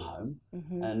work from home.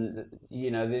 Mm-hmm. And,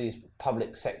 these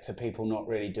public sector people not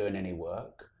really doing any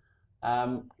work.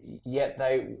 Yet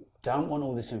they don't want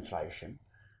all this inflation,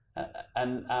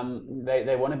 and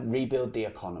they want to rebuild the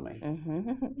economy.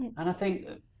 Mm-hmm. And I think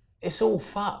it's all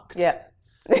fucked. Yeah,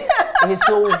 it's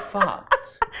all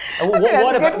fucked.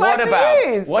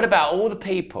 What about all the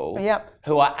people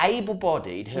who are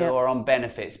able-bodied, who are on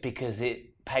benefits because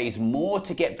it pays more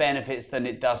to get benefits than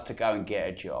it does to go and get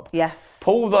a job? Yes.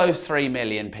 Pull those 3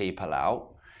 million people out.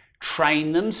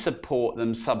 Train them, support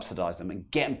them, subsidise them, and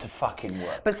get them to fucking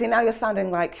work. But see, now you're sounding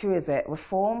like, who is it?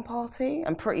 Reform Party?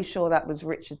 I'm pretty sure that was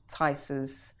Richard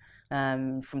Tice's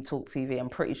from Talk TV. I'm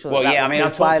pretty sure that was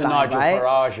I've talked to Nigel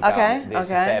Farage about this a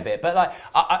fair bit. But like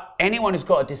anyone who's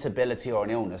got a disability or an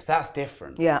illness, that's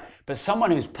different. Yeah. But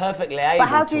someone who's perfectly able to But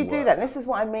how do you do that? This is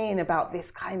what I mean about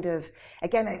this kind of,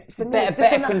 again, for me, it's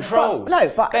better controls.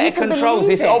 But better controls.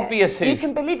 It's obvious who's you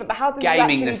can believe it, but how do you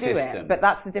actually do it? But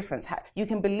that's the difference. You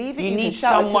can believe it. You need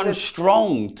someone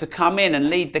strong to come in and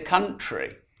lead the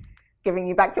country. Giving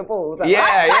you back your balls.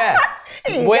 Yeah.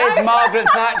 Where's Margaret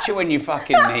Thatcher when you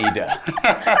fucking need her?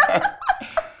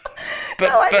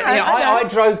 I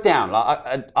drove down.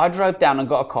 I drove down and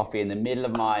got a coffee in the middle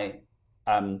of my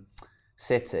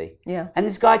city. Yeah. And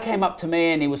this guy came up to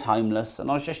me and he was homeless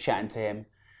and I was just chatting to him.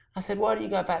 I said, "Why don't you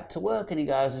go back to work?" And he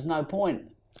goes, "There's no point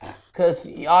because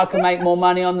I can make more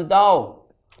money on the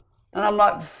dole." And I'm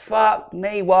like, "Fuck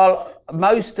me!" While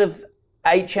most of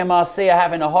HMRC are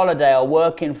having a holiday or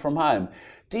working from home.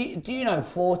 Do you know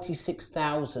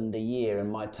 46,000 a year in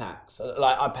my tax?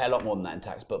 Like I pay a lot more than that in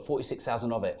tax, but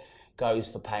 46,000 of it goes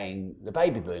for paying the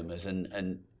baby boomers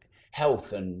and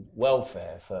health and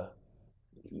welfare for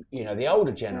the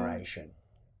older generation.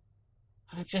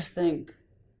 I just think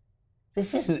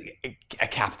this isn't a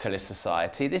capitalist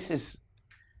society. This is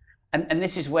and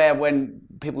this is where when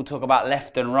people talk about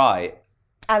left and right.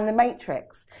 And the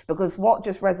Matrix, because what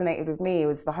just resonated with me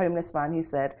was the homeless man who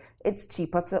said it's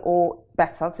cheaper or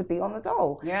better to be on the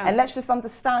dole. Yeah. And let's just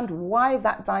understand why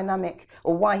that dynamic,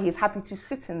 or why he's happy to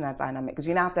sit in that dynamic, because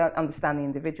you now have to understand the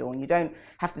individual and you don't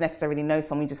have to necessarily know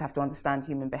someone, you just have to understand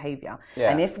human behavior. Yeah.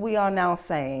 And if we are now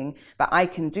saying that I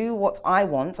can do what I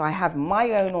want, I have my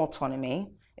own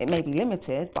autonomy, it may be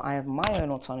limited, but I have my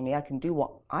own autonomy, I can do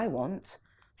what I want,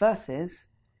 versus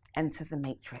enter the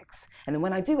Matrix. And then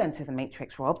when I do enter the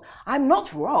Matrix, Rob, I'm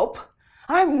not Rob.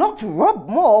 I'm not Rob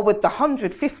Moore with the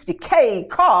 150K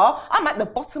car. I'm at the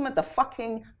bottom of the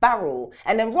fucking barrel.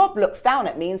 And then Rob looks down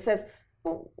at me and says,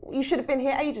 well, you should have been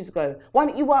here ages ago. Why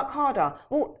don't you work harder?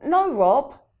 Well, no,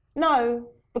 Rob. No.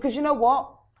 Because you know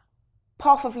what?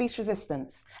 Path of least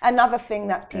resistance. Another thing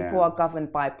that people are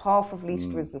governed by, path of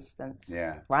least resistance.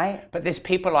 Yeah. Right? But there's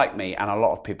people like me, and a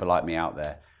lot of people like me out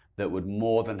there, that would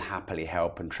more than happily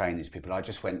help and train these people. I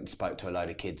just went and spoke to a load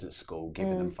of kids at school,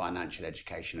 giving them financial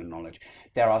education and knowledge.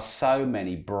 There are so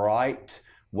many bright,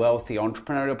 wealthy,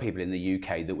 entrepreneurial people in the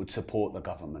UK that would support the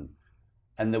government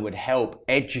and that would help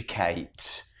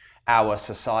educate our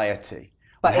society.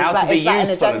 But how to be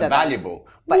useful and valuable.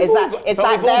 But is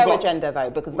that their agenda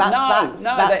though? Because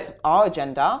that's our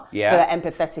agenda for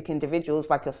empathetic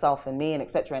individuals like yourself and me and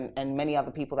etc. And many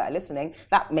other people that are listening.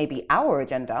 That may be our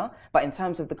agenda. But in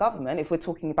terms of the government, if we're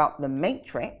talking about the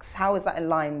matrix, how is that in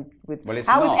line with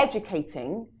how is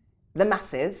educating the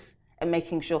masses and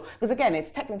making sure? Because again, it's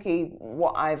technically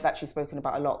what I've actually spoken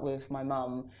about a lot with my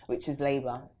mum, which is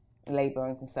Labour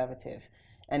and Conservative,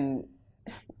 and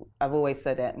I've always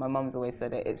said it, my mum's always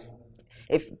said it,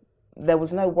 if there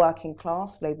was no working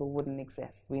class, Labour wouldn't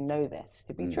exist. We know this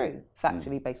to be true,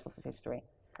 factually based off of history.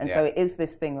 And so it is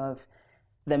this thing of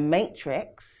the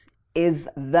matrix is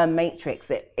the matrix.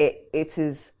 It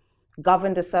is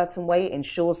governed a certain way. It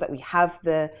ensures that we have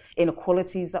the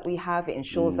inequalities that we have. It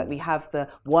ensures that we have the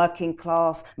working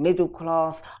class, middle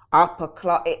class, upper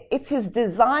class. It is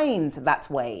designed that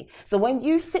way. So when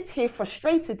you sit here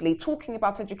frustratedly talking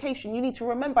about education, you need to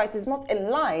remember it is not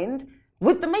aligned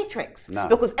with the matrix. No.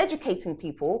 Because educating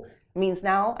people means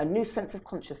now a new sense of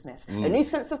consciousness. A new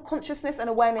sense of consciousness and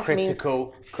awareness means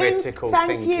critical thinking.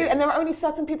 Thank you. And there are only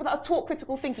certain people that are taught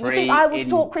critical thinking. You think I was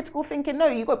taught critical thinking? No,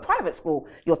 you go to private school,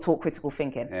 you're taught critical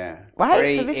thinking. Yeah.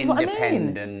 Right? So this is what I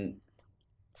mean.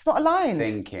 It's not aligned.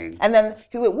 Thinking. And then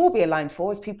who it will be aligned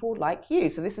for is people like you.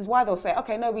 So this is why they'll say,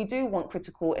 okay, no, we do want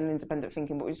critical and independent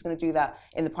thinking, but we're just going to do that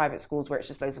in the private schools where it's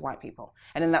just loads of white people.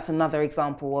 And then that's another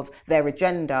example of their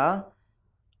agenda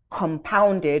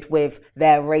compounded with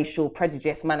their racial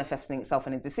prejudice manifesting itself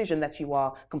in a decision that you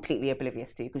are completely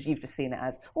oblivious to because you've just seen it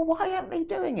as, well, why aren't they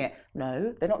doing it?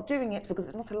 No, they're not doing it because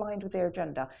it's not aligned with their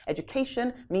agenda.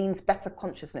 Education means better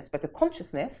consciousness. Better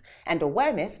consciousness and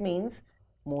awareness means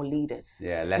more leaders.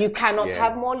 You cannot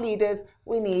have more leaders.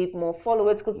 We need more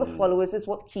followers because the followers is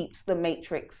what keeps the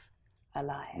matrix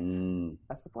alive.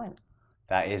 That's the point.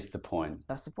 That is the point.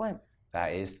 That's the point.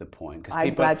 That is the point.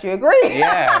 I'm glad you agree.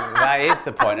 Yeah, that is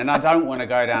the point. And I don't want to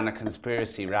go down a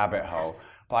conspiracy rabbit hole,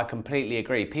 but I completely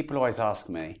agree. People always ask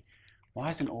me, why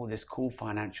isn't all this cool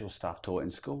financial stuff taught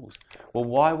in schools? Well,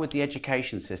 why would the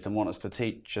education system want us to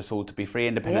teach us all to be free,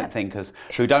 independent thinkers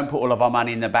who don't put all of our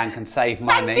money in the bank and save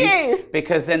money?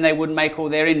 Because then they wouldn't make all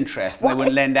their interest and they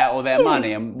wouldn't lend out all their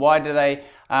money. And why do they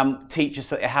teach us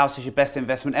that a house is your best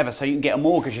investment ever? So you can get a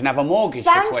mortgage and have a mortgage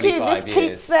for 25 years. This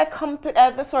keeps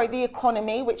the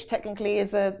economy, which technically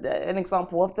is an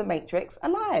example of the matrix,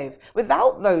 alive.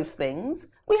 Without those things,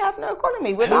 we have no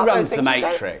economy. Without who runs those the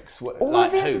matrix? All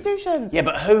of the institutions. Yeah,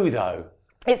 but who though?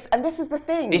 And this is the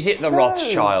thing. Is it the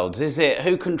Rothschilds? Is it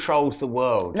who controls the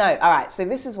world? No, all right. So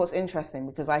this is what's interesting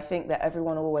because I think that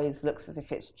everyone always looks as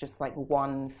if it's just like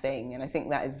one thing, and I think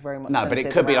that is very much. No, but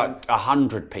it could be like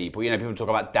 100 people. You know, people talk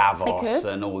about Davos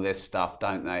and all this stuff,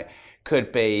 don't they?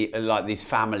 Could be like these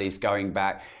families going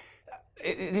back.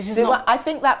 This is not. I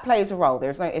think that plays a role.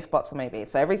 There's no if, buts, or maybe.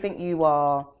 So everything you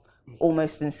are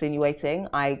almost insinuating,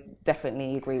 I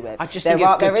definitely agree with. I just think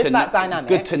it's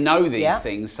good to know these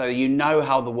things so you know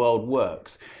how the world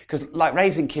works. Because like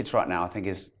raising kids right now, I think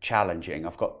is challenging.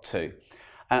 I've got two.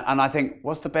 And I think,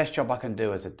 what's the best job I can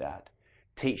do as a dad?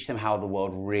 Teach them how the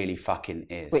world really fucking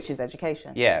is. Which is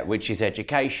education. Yeah, which is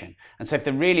education. And so if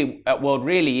the world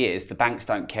really is, the banks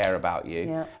don't care about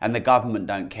you and the government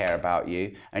don't care about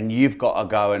you and you've got to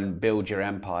go and build your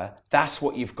empire, that's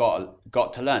what you've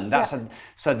got to learn.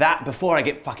 So that, before I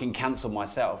get fucking cancelled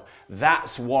myself,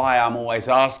 that's why I'm always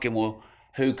asking, well,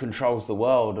 who controls the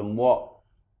world and what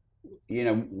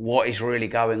is really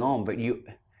going on? But you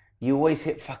always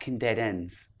hit fucking dead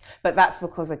ends. But that's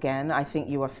because, again, I think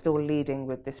you are still leading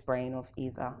with this brain of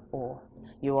either or.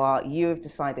 You have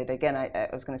decided, again, I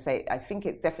was going to say, I think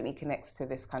it definitely connects to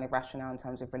this kind of rationale in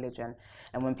terms of religion.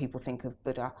 And when people think of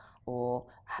Buddha or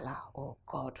Allah or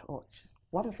God, or it's just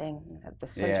one thing at the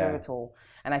center of it all.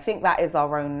 And I think that is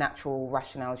our own natural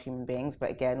rationale as human beings. But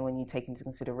again, when you take into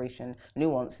consideration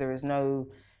nuance, it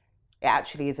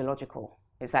actually is illogical.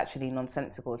 It's actually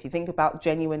nonsensical. If you think about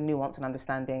genuine nuance and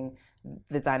understanding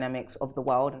the dynamics of the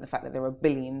world and the fact that there are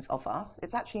billions of us,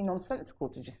 it's actually nonsensical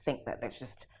to just think that there's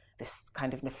this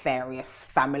kind of nefarious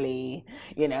family,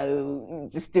 you know,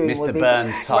 just doing Mr.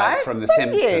 Burns type right? from The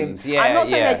Thank Simpsons. you. Yeah, I'm not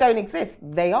saying they don't exist.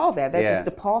 They are there. They're just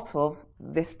a part of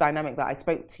this dynamic that I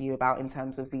spoke to you about in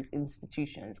terms of these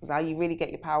institutions. Because how you really get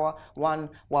your power, one,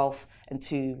 wealth, and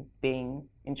two, being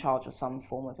in charge of some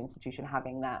form of institution,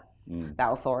 having that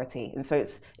authority. And so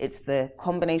it's the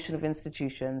combination of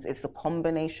institutions, it's the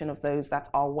combination of those that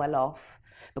are well off,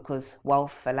 because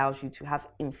wealth allows you to have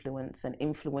influence, and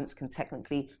influence can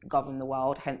technically govern the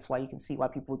world, hence why you can see why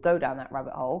people would go down that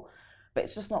rabbit hole. But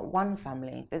it's just not one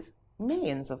family, there's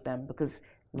millions of them, because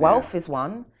wealth is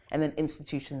one, and then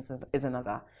institutions is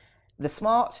another. The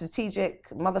smart, strategic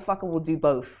motherfucker will do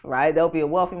both, right? There'll be a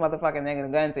wealthy motherfucker and they're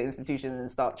going to go into institutions and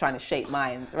start trying to shape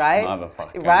minds, right?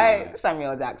 Motherfucker. Right? Yeah.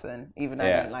 Samuel Jackson, even though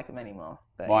I don't like him anymore.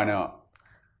 But, why not?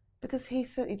 Because he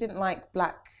said he didn't like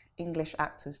black English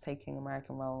actors taking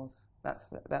American roles.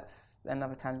 That's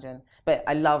another tangent. But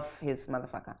I love his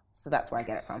motherfucker. So that's where I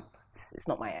get it from. It's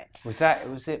not my own.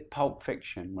 Was it Pulp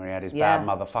Fiction where he had his bad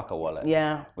motherfucker wallet?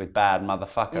 Yeah. With bad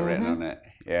motherfucker written on it.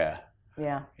 Yeah.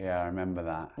 Yeah. Yeah, I remember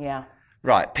that. Yeah.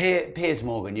 Right, Piers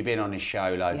Morgan, you've been on his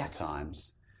show loads of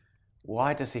times.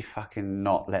 Why does he fucking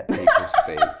not let people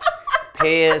speak?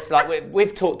 Piers, like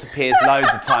we've talked to Piers loads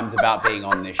of times about being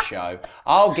on this show.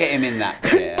 I'll get him in that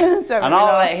chair and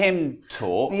I'll let him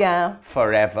talk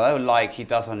forever like he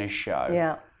does on his show.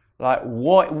 Yeah. Like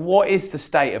what is the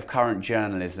state of current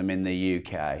journalism in the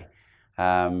UK?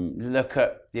 Look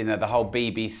at, you know, the whole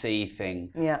BBC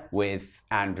thing with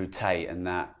Andrew Tate and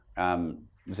that,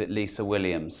 was it Lucy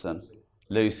Williamson,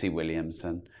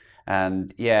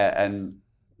 and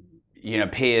you know,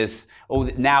 Piers,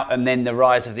 now and then the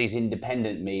rise of these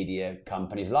independent media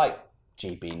companies like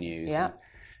GB News. And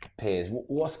Piers,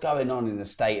 what's going on in the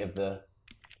state of the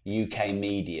UK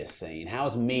media scene?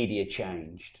 How's media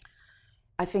changed?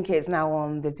 I think it's now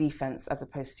on the defense as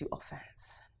opposed to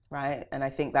offense, right? And I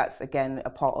think that's, again, a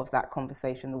part of that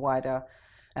conversation, the wider,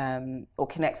 or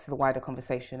connects to the wider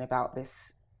conversation about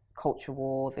this culture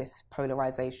war, this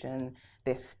polarization,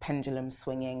 this pendulum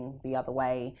swinging the other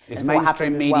way. Is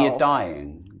mainstream media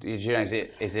dying? You know,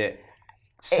 is it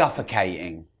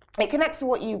suffocating? It connects to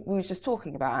what we were just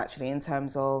talking about, actually, in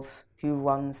terms of who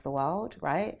runs the world,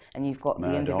 right? And you've got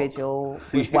the individual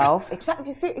with wealth. Exactly.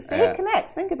 You see, it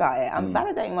connects. Think about it. I'm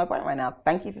validating my point right now.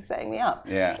 Thank you for setting me up.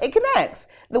 Yeah. It connects.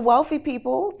 The wealthy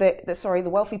people, the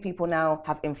wealthy people now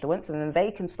have influence, and then they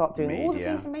can start doing all of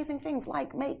these amazing things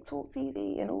like Make Talk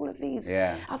TV and all of these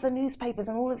other newspapers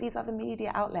and all of these other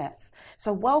media outlets.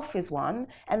 So wealth is one,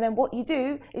 and then what you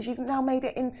do is you've now made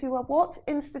it into a what?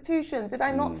 Institution. Did I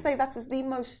not say that is the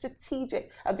most strategic?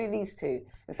 I'll do these two.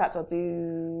 In fact, I'll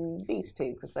do these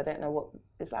two because I don't know what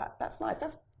is that. That's nice.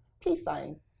 That's peace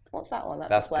sign. What's that one?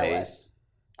 That's a swear peace.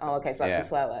 Word. Oh, okay. So that's a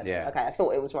swear word. Yeah. Okay. I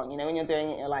thought it was wrong. You know, when you're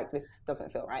doing it, you're like, this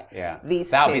doesn't feel right. Yeah.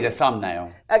 That'll be the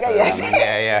thumbnail. Okay.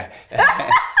 Yes.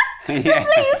 Yeah.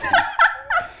 Please.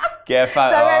 Get a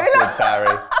photo afterwards,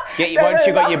 Harry. Once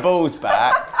you got your balls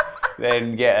back,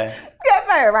 then get a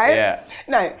photo, right? Yeah.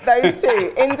 No, those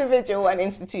two, individual and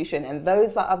institution, and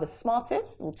those that are the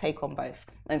smartest will take on both.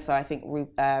 And so I think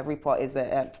Rupert is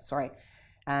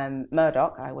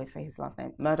Murdoch, I always say his last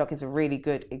name, Murdoch is a really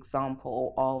good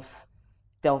example of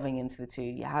delving into the two.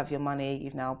 You have your money,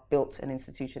 you've now built an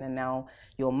institution, and now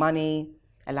your money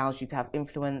allows you to have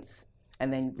influence,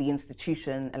 and then the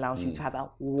institution allows you to have a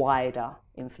wider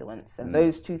influence. And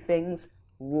those two things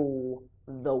rule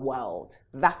the world.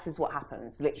 That is what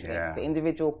happens, literally. The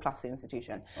individual plus the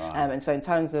institution. Wow. And so in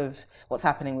terms of what's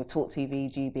happening with Talk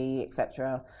TV, GB,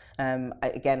 etc.,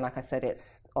 again, like I said,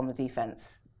 it's on the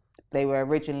defense. They were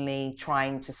originally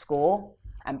trying to score,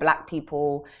 and black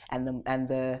people and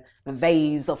the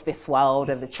theys of this world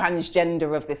and the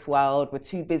transgender of this world were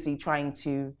too busy trying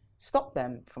to stop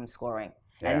them from scoring.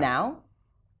 And now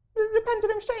the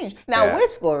pendulum's changed. Now we're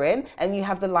scoring, and you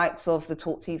have the likes of the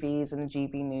Talk TVs and the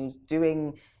GB News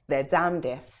doing their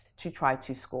damnedest to try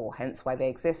to score, hence why they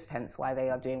exist, hence why they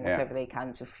are doing whatever they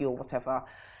can to fuel whatever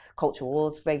culture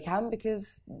wars they can,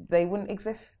 because they wouldn't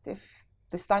exist if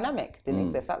this dynamic didn't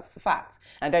exist. That's a fact.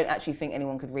 I don't actually think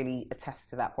anyone could really attest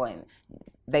to that point.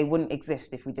 They wouldn't exist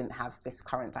if we didn't have this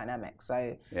current dynamic.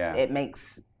 So it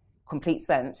makes complete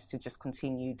sense to just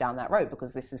continue down that road,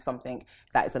 because this is something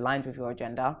that is aligned with your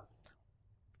agenda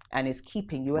and is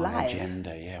keeping you alive. My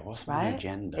agenda, what's my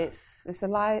agenda? It's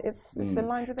aligned with the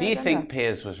agenda. Do you think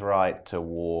Piers was right to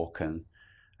walk and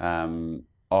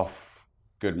off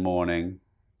Good Morning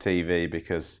TV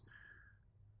because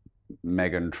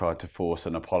Meghan tried to force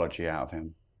an apology out of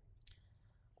him?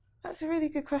 That's a really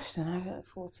good question. I haven't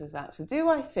thought of that. So do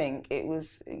I think it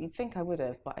was, you'd think I would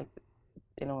have, but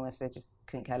in all honesty, I just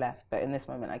couldn't care less. But in this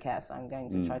moment, I care, so I'm going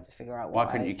to try to figure out why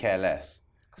couldn't you care less?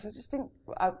 Because I just think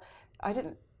I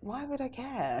didn't. Why would I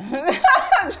care?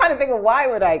 I'm trying to think of why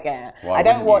would I care. I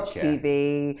don't watch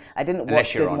TV. I didn't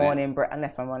watch Good Morning Britain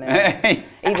unless I'm on it.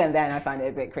 Even then, I find it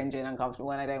a bit cringy and uncomfortable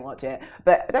when I don't watch it.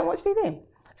 But I don't watch TV,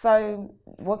 so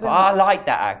wasn't. I like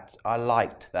that act. I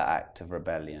liked that act of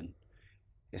rebellion.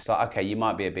 It's like, okay, you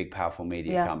might be a big, powerful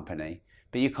media company,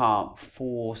 but you can't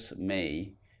force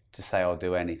me to say I'll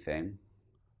do anything.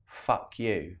 Fuck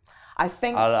you. I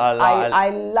think I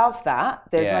love that.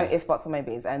 There's no if, buts, or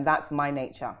maybes, and that's my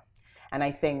nature. And I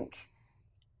think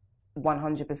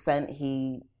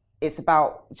 100% it's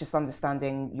about just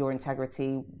understanding your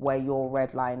integrity, where your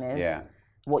red line is,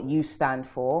 what you stand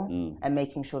for, and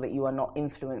making sure that you are not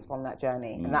influenced on that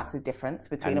journey. And that's the difference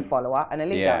between a follower and a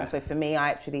leader. And so for me, I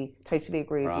actually totally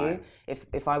agree with you.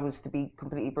 If I was to be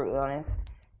completely brutally honest,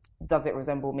 does it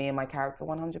resemble me and my character?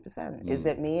 100%. Is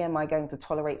it me? Am I going to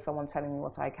tolerate someone telling me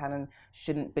what I can and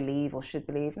shouldn't believe or should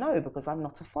believe? No, because I'm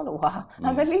not a follower.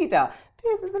 I'm a leader.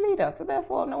 Piers is a leader. So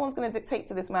therefore, no one's going to dictate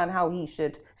to this man how he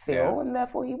should feel, and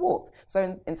therefore he walked.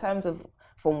 So in terms of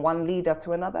from one leader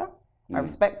to another, I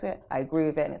respect it, I agree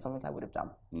with it, and it's something I would have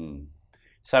done.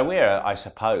 So we're, I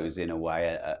suppose, in a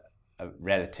way, a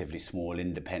relatively small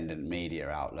independent media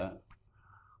outlet.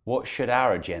 What should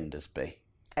our agendas be?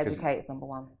 Educate is number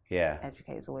one. Yeah.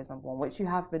 Educate is always number one, which you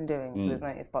have been doing. So there's no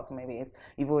if, buts, or maybe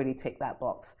you've already ticked that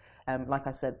box. Like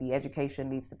I said, the education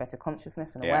leads to better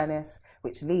consciousness and awareness,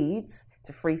 which leads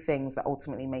to 3 things that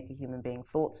ultimately make a human being: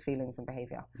 thoughts, feelings, and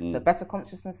behavior. So better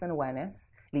consciousness and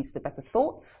awareness leads to better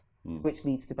thoughts, which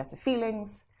leads to better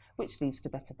feelings, which leads to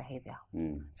better behavior.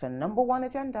 So number one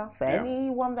agenda for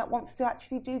anyone that wants to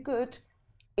actually do good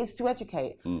is to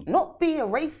educate, not be a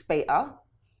race baiter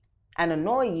and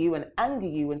annoy you and anger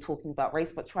you when talking about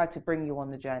race, but try to bring you on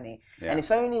the journey. And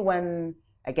it's only when,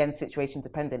 again, situation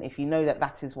dependent, if you know that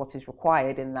that is what is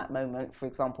required in that moment. For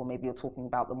example, maybe you're talking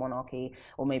about the monarchy,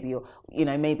 or maybe you're,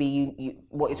 maybe you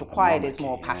what is required is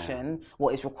more passion,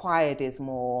 what is required is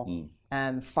more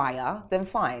fire, then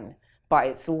fine. But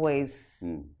it's always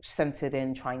centered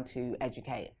in trying to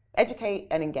educate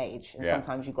and engage. And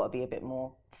sometimes you've got to be a bit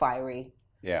more fiery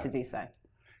to do so.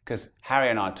 Because Harry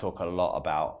and I talk a lot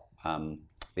about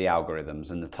the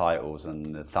algorithms and the titles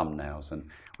and the thumbnails, and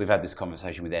we've had this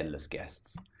conversation with endless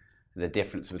guests. The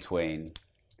difference between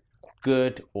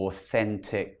good,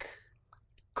 authentic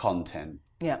content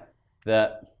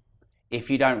that,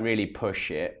 if you don't really push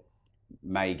it,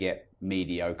 may get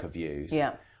mediocre views.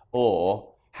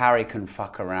 Or Harry can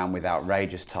fuck around with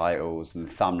outrageous titles and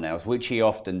thumbnails, which he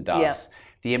often does.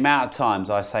 The amount of times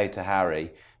I say to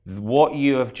Harry, what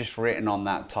you have just written on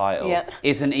that title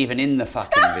isn't even in the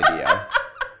fucking video.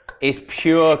 It's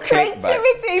pure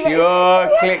clickbait. Pure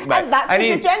clickbait. And that's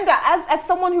his agenda. As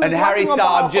someone who's and Harry said,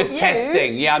 I'm just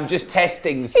testing. Yeah, I'm just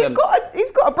testing some.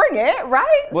 He's got to bring it,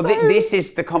 right? Well, this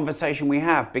is the conversation we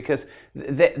have, because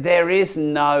there is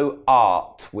no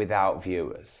art without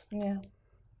viewers.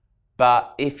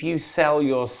 But if you sell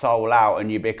your soul out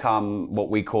and you become what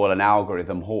we call an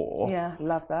algorithm whore,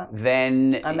 love that.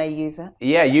 Then I may use it.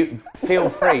 Yeah, you feel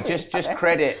free. Just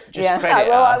credit us.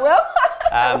 I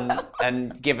will.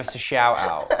 And give us a shout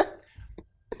out.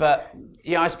 But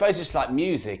I suppose it's like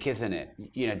music, isn't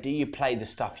it? Do you play the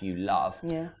stuff you love,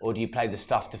 or do you play the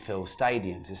stuff to fill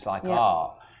stadiums? It's like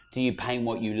art. Do you paint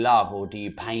what you love, or do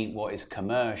you paint what is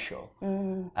commercial?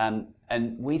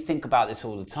 And we think about this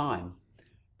all the time.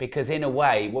 Because in a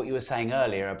way, what you were saying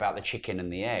earlier about the chicken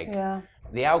and the egg,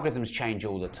 the algorithms change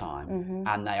all the time,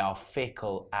 and they are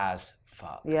fickle as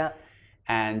fuck.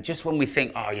 And just when we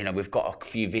think, we've got a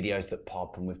few videos that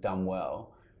pop and we've done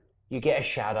well, you get a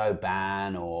shadow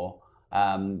ban, or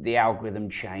the algorithm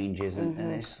changes, and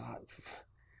it's like,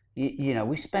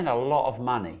 we spend a lot of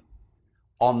money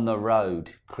on the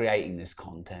road creating this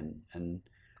content, and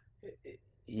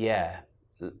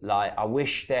like I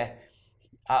wish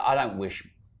I don't wish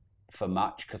for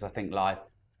much, because I think life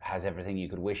has everything you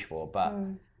could wish for, but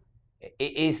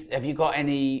have you got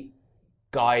any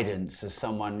guidance as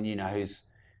someone who's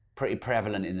pretty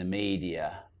prevalent in the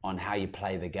media on how you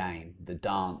play the game, the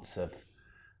dance of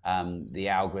the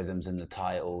algorithms and the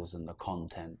titles and the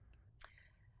content?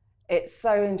 It's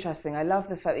so interesting. I love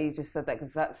the fact that you just said that,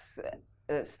 because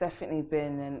that's definitely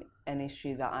been an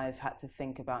issue that I've had to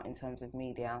think about in terms of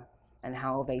media. And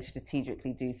how they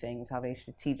strategically do things, how they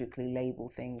strategically label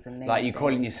things, and like you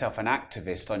calling yourself an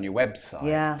activist on your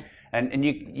website. And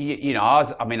you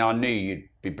I knew you'd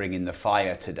be bringing the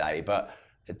fire today, but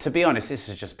to be honest, this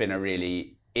has just been a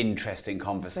really interesting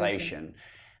conversation,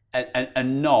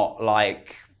 and not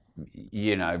like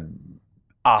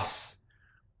us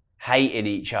hating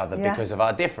each other because of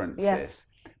our differences. Yes.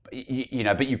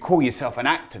 But you call yourself an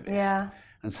activist. Yeah.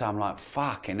 And so I'm like,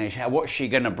 fucking, what's she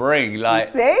going to bring? Like,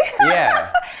 you see?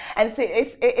 Yeah. And see,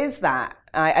 it is that.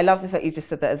 I love the fact you just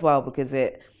said that as well, because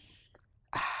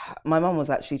my mum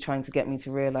was actually trying to get me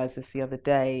to realise this the other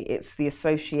day. It's the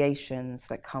associations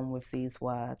that come with these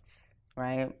words,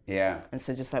 right? Yeah. And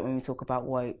so just like when we talk about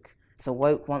woke, so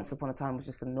woke once upon a time was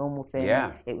just a normal thing.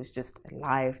 Yeah. It was just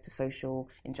alive to social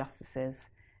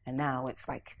injustices. And now it's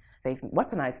like they've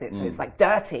weaponized it. So it's like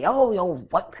dirty. Oh, you're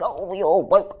woke. Oh, you're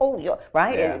woke. Oh, you're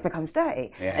right. Yeah. It becomes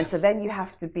dirty. Yeah. And so then you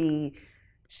have to be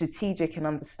strategic in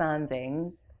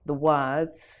understanding the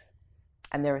words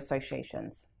and their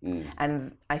associations.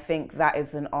 And I think that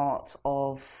is an art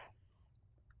of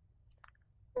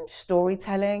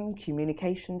storytelling,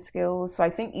 communication skills. So I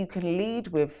think you can lead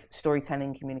with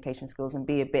storytelling, communication skills, and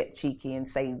be a bit cheeky and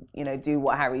say, do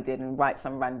what Harry did and write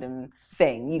some random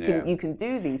thing. You can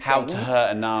do these How things. to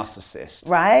hurt a narcissist,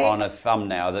 right? On a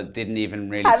thumbnail that didn't even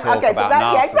really talk about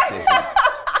narcissism.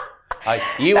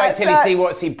 You wait till you see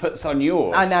what he puts on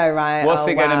yours. I know, right? What's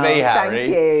it going to be,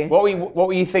 Harry? Thank you. What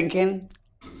were you thinking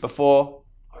before?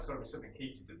 I was going to be something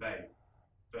heated debate.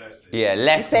 Yeah,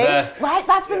 left versus... Right,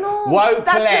 that's the norm. Woke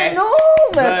that's left the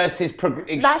norm. versus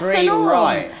extreme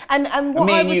right. And what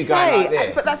me I and would you say, going like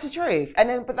this. But that's the truth.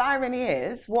 But the irony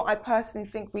is, what I personally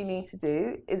think we need to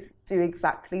do is do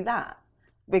exactly that.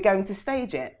 We're going to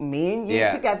stage it, me and you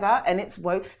together, and it's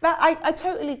woke. That I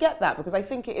totally get that, because I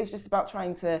think it is just about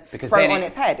trying to throw it on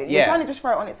its head. You're trying to just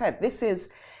throw it on its head. This is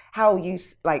how you,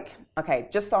 okay,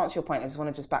 just to answer your point, I just want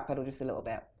to just backpedal just a little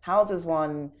bit. How does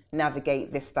one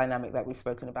navigate this dynamic that we've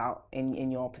spoken about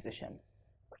in your position?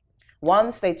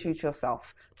 1, stay true to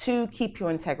yourself. 2, keep your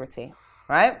integrity,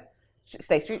 right?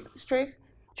 Stay true to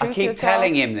I keep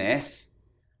telling him this.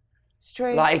 It's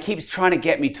true. Like, he keeps trying to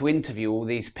get me to interview all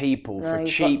these people for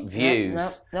cheap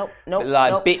views. Nope.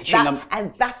 Bitching them.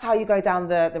 And that's how you go down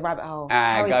the rabbit hole.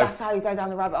 That's how you go down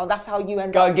the rabbit hole. That's how you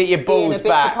end up and get your balls being a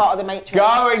back. Part of the matrix.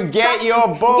 Go and get your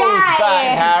balls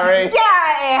back, Harry.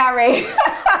 Yeah, Harry.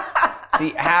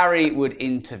 See, Harry would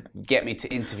get me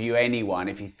to interview anyone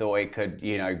if he thought he could,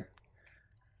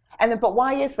 But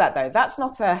why is that though? That's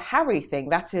not a Harry thing.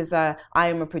 That is I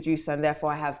am a producer and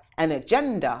therefore I have an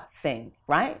agenda thing,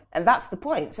 right? And that's the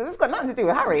point. So this has got nothing to do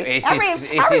with Harry.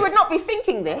 Harry would not be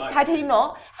thinking this had he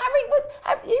not.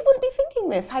 He wouldn't be thinking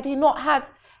this had he not had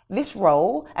this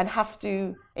role and have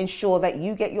to ensure that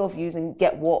you get your views and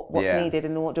get what's needed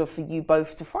in order for you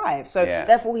both to thrive. So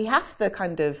therefore he has to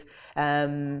kind of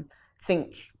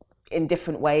think in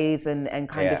different ways and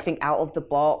kind of think out of the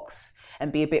box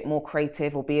and be a bit more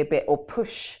creative or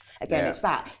push. Again, it's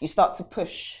that. You start to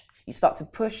push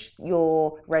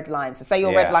your red line. So say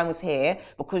your red line was here,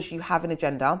 because you have an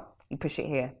agenda, you push it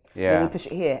here. Then you push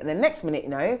it here. And then next minute,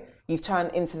 you've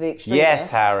turned into the extremist.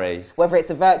 Yes, Harry. Whether it's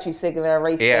a virtue signaler, a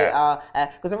race baiter,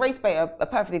 because a race baiter, a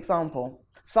perfect example,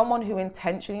 someone who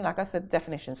intentionally, like I said,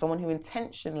 definition, someone who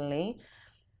intentionally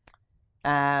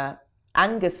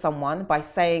angers someone by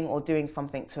saying or doing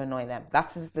something to annoy them.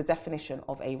 That is the definition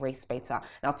of a race baiter.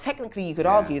 Now, technically, you could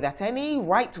argue that any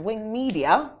right-wing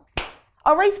media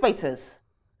are race baiters.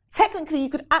 Technically, you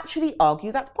could actually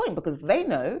argue that point, because they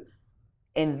know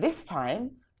in this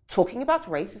time, talking about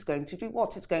race is going to do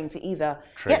what? It's going to either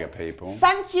trigger people.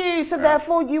 Thank you. So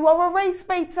therefore you are a race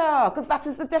baiter, because that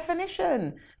is the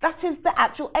definition. That is the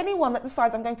actual, anyone that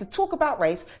decides I'm going to talk about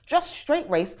race, just straight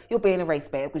race, you're being a race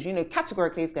baiter, because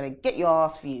categorically it's going to get your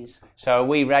ass views. So are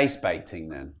we race baiting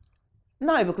then?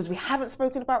 No, because we haven't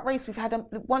spoken about race. We've had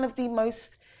one of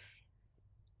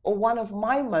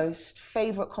my most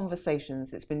favourite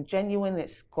conversations. It's been genuine.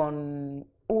 It's gone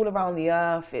all around the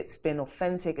earth. It's been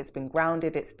authentic. It's been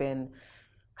grounded. It's been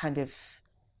kind of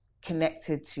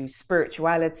connected to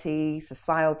spirituality,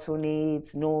 societal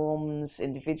needs, norms,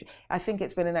 individual. I think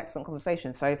it's been an excellent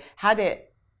conversation. So had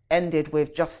it ended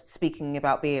with just speaking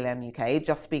about BLM UK,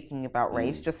 just speaking about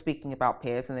race, just speaking about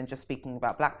peers, and then just speaking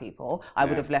about black people, I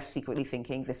would have left secretly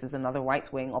thinking this is another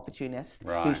right-wing opportunist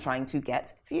who's trying to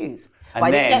get views.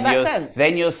 And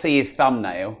then you'll see his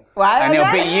thumbnail, and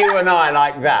it'll be you and I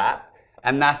like that.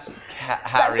 And that's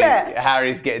Harry.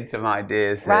 Harry's getting some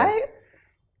ideas here. Right?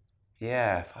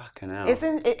 Yeah, fucking hell. It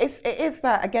is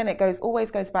that, again, always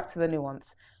goes back to the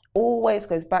nuance. Always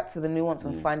goes back to the nuance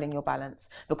and finding your balance.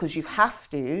 Because you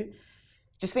have to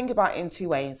just think about it in 2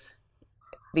 ways.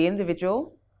 The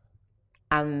individual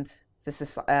and the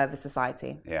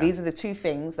society. Yeah. These are the 2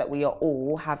 things that we are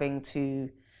all having to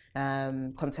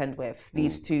contend with.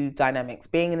 These two dynamics,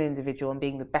 being an individual and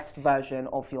being the best version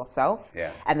of yourself,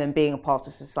 and then being a part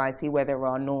of society where there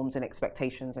are norms and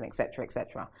expectations and et cetera, et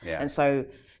cetera. And so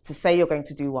to say you're going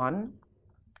to do one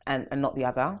and not the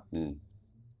other,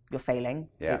 you're failing.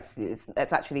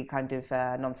 It's actually kind of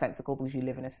nonsensical, because you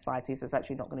live in a society, so it's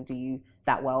actually not going to do you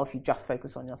that well if you just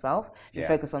focus on yourself. If you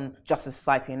focus on just the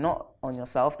society and not on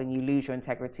yourself, then you lose your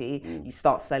integrity. You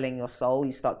start selling your soul.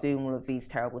 You start doing all of these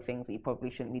terrible things that you probably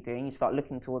shouldn't be doing. You start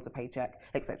looking towards a paycheck,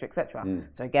 etc., etc.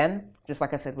 So again, just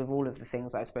like I said with all of the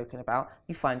things I've spoken about,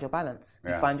 you find your balance.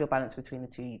 You find your balance between the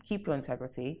two. You keep your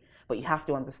integrity, but you have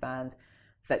to understand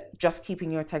that just keeping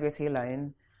your integrity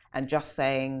alone and just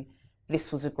saying,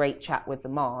 this was a great chat with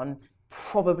Imarn,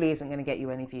 probably isn't going to get you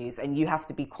any views. And you have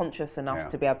to be conscious enough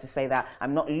to be able to say that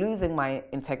I'm not losing my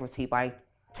integrity by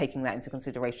taking that into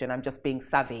consideration. I'm just being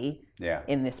savvy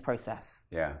in this process.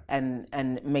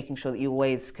 And making sure that you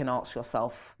always can ask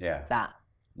yourself that.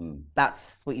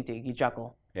 That's what you do. You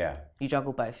juggle. You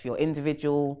juggle both. Your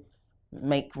individual,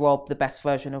 make Rob the best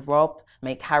version of Rob,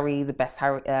 make Harry the best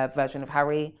version of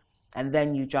Harry, and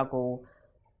then you juggle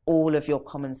all of your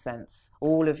common sense,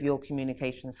 all of your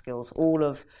communication skills, all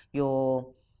of your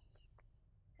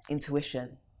intuition.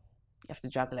 You have to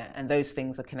juggle it. And those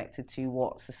things are connected to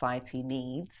what society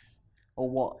needs, or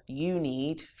what you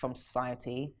need from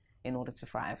society in order to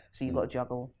thrive. So you've got to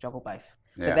juggle both.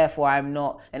 So therefore, I'm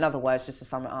not, in other words, just to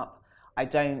sum it up, I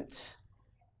don't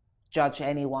judge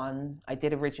anyone. I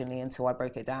did originally until I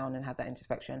broke it down and had that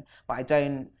introspection, but I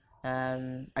don't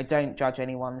judge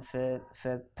anyone for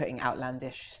putting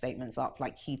outlandish statements up,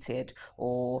 like heated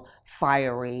or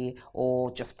fiery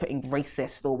or just putting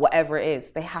racist or whatever it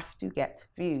is. They have to get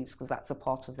views, because that's a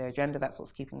part of their agenda. That's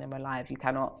what's keeping them alive. You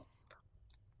cannot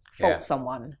fault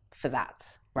someone for that,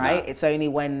 right? No. It's only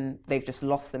when they've just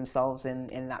lost themselves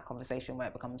in that conversation where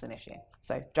it becomes an issue.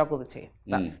 So juggle the two.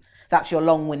 That's your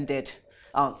long-winded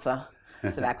answer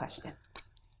to that question.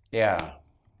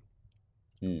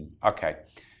 Okay.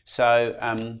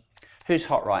 So, who's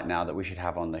hot right now that we should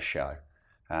have on the show?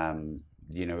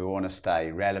 We want to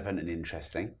stay relevant and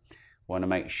interesting. We want to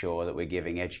make sure that we're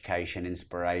giving education,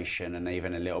 inspiration, and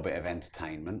even a little bit of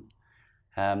entertainment.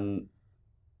 Who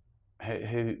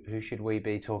should we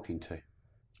be talking to?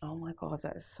 Oh my God,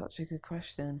 that is such a good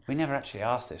question. We never actually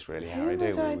asked this, really, Harry,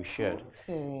 do we? We should.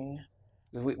 To?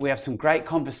 We have some great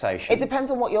conversations. It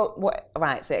depends on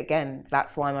right, so again,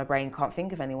 that's why my brain can't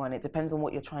think of anyone. It depends on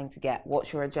what you're trying to get.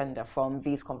 What's your agenda from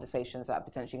these conversations that are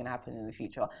potentially going to happen in the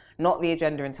future? Not the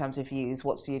agenda in terms of views.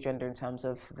 What's the agenda in terms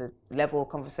of the level of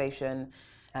conversation?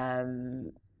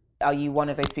 Are you one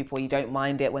of those people where you don't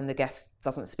mind it when the guest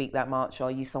doesn't speak that much? Or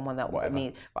are you someone that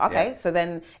need? Okay, so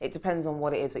then it depends on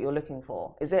what it is that you're looking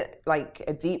for. Is it like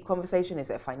a deep conversation? Is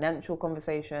it a financial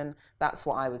conversation? That's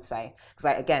what I would say.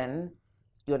 Because again,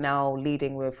 you're now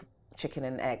leading with chicken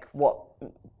and egg, what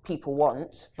people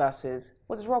want versus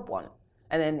what does Rob want?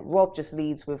 And then Rob just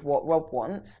leads with what Rob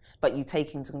wants, but you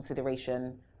take into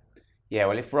consideration. Yeah,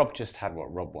 well, if Rob just had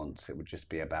what Rob wants, it would just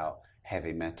be about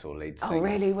heavy metal lead singers. Oh,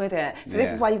 really, would it? So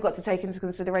this is why you've got to take into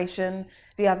consideration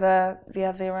the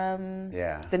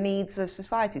needs of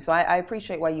society. So I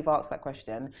appreciate why you've asked that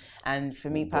question. And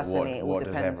for me personally, it all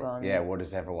depends on... Yeah, what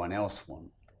does everyone else want?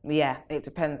 Yeah, it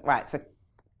depends. Right, so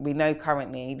we know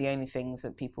currently the only things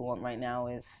that people want right now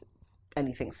is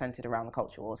anything centered around the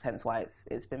culture wars, hence why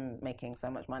it's been making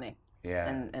so much money. Yeah.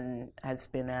 And has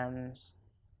been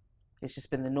it's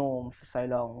just been the norm for so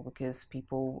long because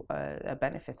people are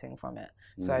benefiting from it.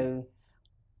 So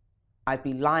I'd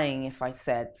be lying if I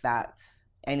said that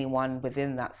anyone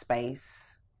within that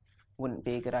space wouldn't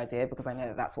be a good idea, because I know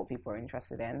that that's what people are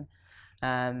interested in.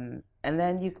 And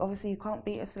then you can't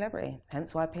beat a celebrity,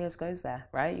 hence why Piers goes there,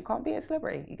 right? You can't beat a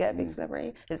celebrity. You get a big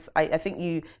celebrity. I think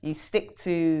you stick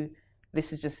to,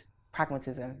 this is just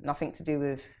pragmatism, nothing to do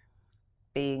with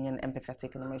being an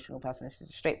empathetic and emotional person. It's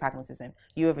just straight pragmatism.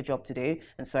 You have a job to do,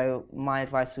 and so my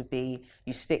advice would be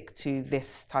you stick to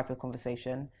this type of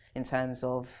conversation in terms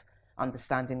of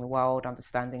understanding the world,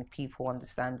 understanding people,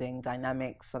 understanding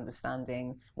dynamics,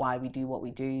 understanding why we do what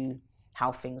we do,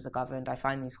 how things are governed. I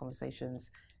find these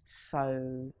conversations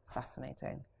so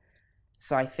fascinating.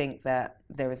 So I think that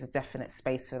there is a definite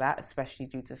space for that, especially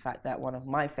due to the fact that one of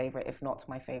my favorite, if not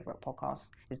my favorite podcast,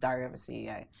 is Diary of a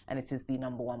CEO. And it is the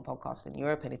 #1 podcast in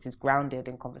Europe, and it is grounded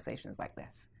in conversations like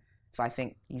this. So I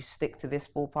think you stick to this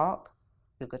ballpark,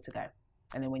 you're good to go.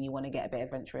 And then when you want to get a bit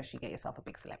adventurous, you get yourself a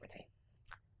big celebrity.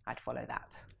 I'd follow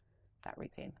that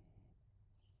routine.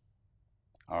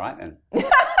 All right then.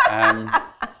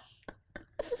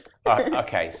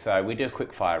 Okay, so we do a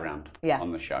quick fire round on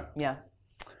the show. Yeah.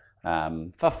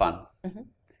 For fun.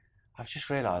 I've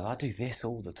just realised I do this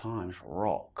all the time. It's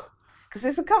rock. Because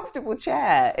it's a comfortable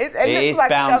chair. It is looks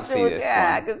like bouncy, a comfortable this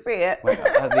chair. one. I can see it. When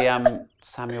I had the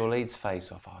Samuel Leeds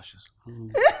face off, I was just...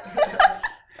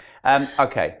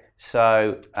 okay,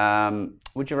 so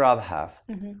would you rather have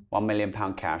 £1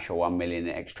 million cash or 1 million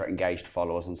extra engaged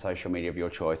followers on social media of your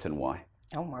choice, and why?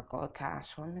 Oh my God,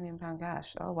 cash, £1 million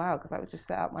cash. Oh wow, because that would just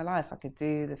set up my life. I could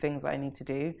do the things that I need to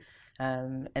do.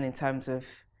 And in terms of,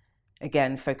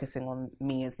 again, focusing on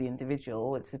me as the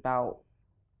individual, it's about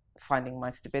finding my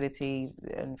stability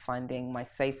and finding my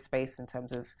safe space in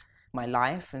terms of my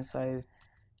life. And so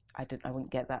I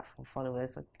wouldn't get that from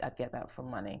followers. I'd get that from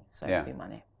money. So it'd be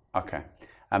money. Okay.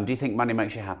 Do you think money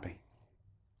makes you happy?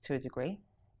 To a degree.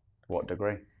 What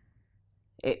degree?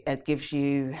 It gives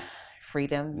you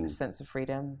freedom, a sense of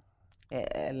freedom.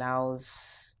 It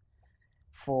allows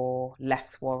for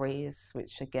less worries,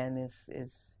 which again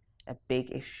is a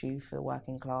big issue for the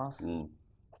working class.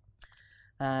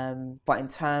 But in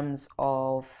terms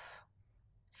of,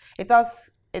 it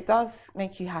does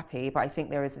make you happy, but I think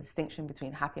there is a distinction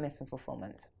between happiness and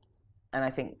fulfillment. And I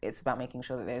think it's about making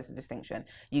sure that there's a distinction.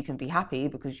 You can be happy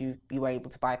because you were able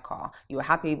to buy a car. You were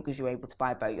happy because you were able to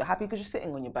buy a boat. You're happy because you're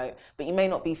sitting on your boat, but you may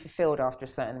not be fulfilled after a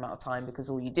certain amount of time because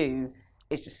all you do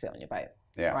is just sit on your boat.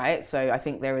 Yeah. Right? So I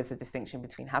think there is a distinction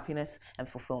between happiness and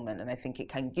fulfillment. And I think it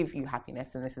can give you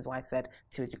happiness, and this is why I said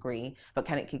to a degree, but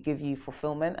can it give you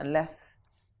fulfillment unless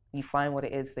you find what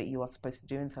it is that you are supposed to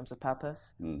do in terms of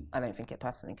purpose? I don't think it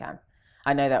personally can.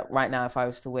 I know that right now, if I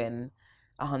was to win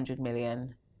 100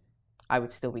 million, I would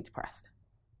still be depressed.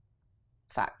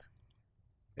 Fact.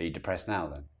 Are you depressed now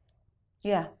then?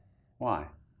 Yeah. Why?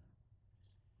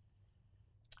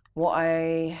 What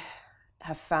I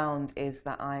have found is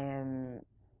that I am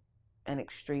an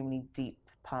extremely deep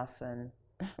person.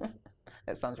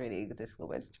 That sounds really egotistical,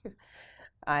 but it's true.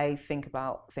 I think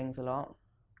about things a lot.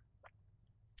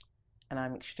 And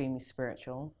I'm extremely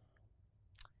spiritual.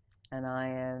 And I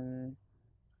am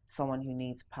someone who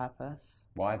needs purpose.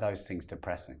 Why are those things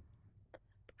depressing?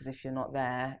 Because if you're not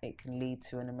there, it can lead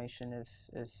to an emotion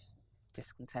of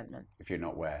discontentment. If you're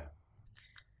not where?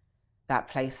 That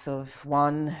place of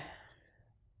one,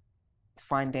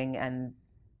 finding and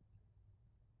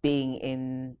being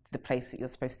in the place that you're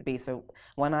supposed to be. So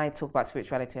when I talk about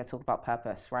spirituality, I talk about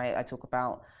purpose, right? I talk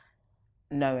about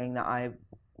knowing that I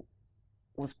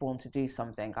was born to do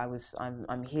something.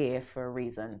 I'm here for a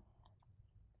reason.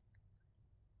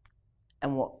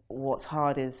 And what's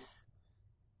hard is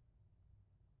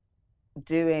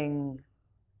doing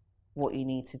what you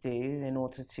need to do in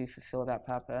order to fulfill that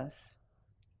purpose,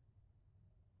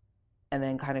 and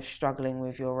then kind of struggling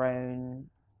with your own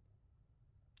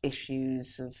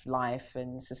issues of life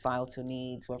and societal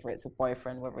needs, whether it's a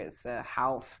boyfriend, whether it's a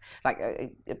house. Like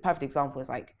a perfect example is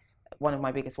like, one of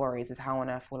my biggest worries is how on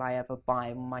earth will I ever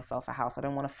buy myself a house? I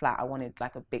don't want a flat. I wanted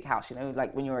like a big house, you know,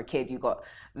 like when you were a kid, you got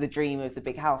the dream of the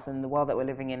big house. And the world that we're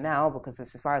living in now, because of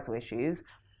societal issues,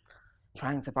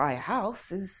 trying to buy a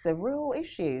house is a real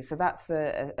issue. So that's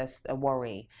a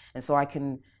worry. And so I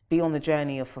can be on the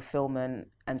journey of fulfillment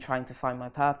and trying to find my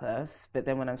purpose. But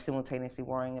then when I'm simultaneously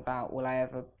worrying about, will I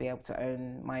ever be able to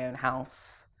own my own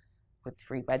house with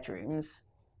 3 bedrooms,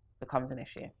 becomes an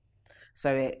issue.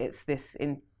 So it's this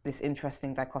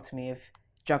interesting dichotomy of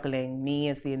juggling me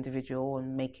as the individual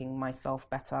and making myself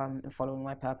better and following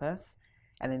my purpose,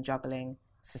 and then juggling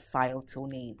societal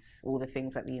needs, all the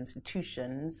things that the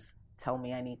institutions tell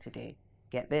me I need to do.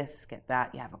 Get this, get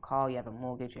that, you have a car, you have a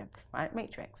mortgage, you have, right?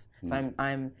 Matrix. So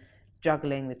I'm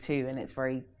juggling the two, and it's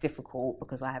very difficult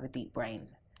because I have a deep brain,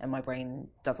 and my brain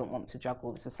doesn't want to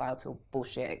juggle the societal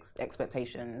bullshit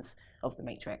expectations of the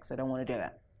Matrix. I don't want to do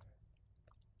it.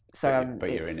 So,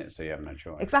 but you're in it, so you have no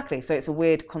choice. Exactly. So it's a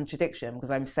weird contradiction,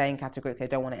 because I'm saying categorically I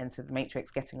don't want to enter the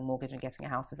Matrix. Getting a mortgage and getting a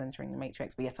house is entering the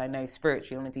Matrix. But yet I know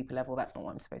spiritually on a deeper level that's not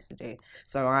what I'm supposed to do.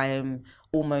 So I am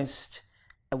almost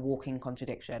a walking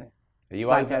contradiction. Are you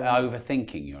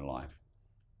overthinking your life?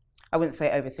 I wouldn't say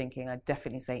overthinking. I'd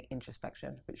definitely say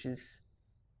introspection, which is,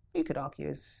 you could argue,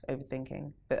 is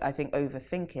overthinking. But I think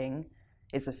overthinking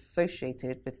is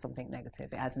associated with something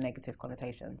negative. It has negative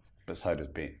connotations. But so does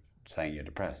saying you're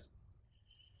depressed.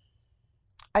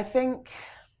 I think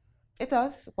it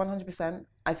does, 100%.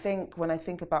 I think when I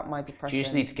think about my depression... Do you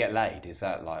just need to get laid? Is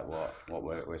that like what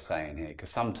we're saying here? Because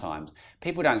sometimes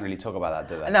people don't really talk about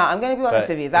that, do they? No, I'm going to be honest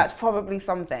with you. That's probably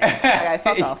something. Okay,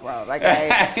 fuck off, world. Okay,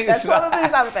 that's probably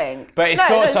something. But it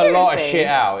sorts a lot of shit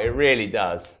out. It really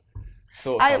does.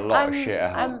 Sorts a lot of shit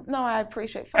out. No, I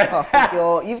appreciate. Fuck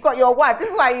off. You've got your wife. This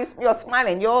is why you're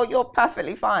smiling. You're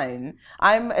perfectly fine.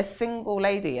 I'm a single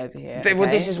lady over here. Okay? Well,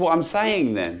 this is what I'm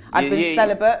saying then. I've been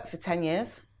celibate for 10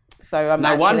 years. So I'm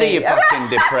no wonder you're fucking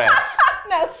depressed.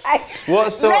 No,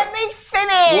 Let me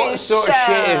finish. What sort of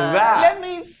shit is that? Let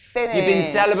me finish. You've been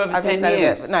celibate for 10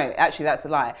 years. No, actually, that's a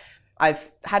lie.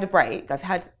 I've had a break. Look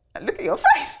at your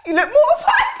face. You look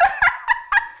mortified.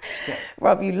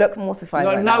 Rob, you look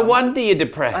mortified. No wonder you're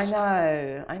depressed.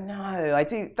 I know. I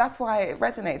do. That's why it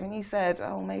resonated when you said,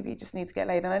 "Oh, maybe you just need to get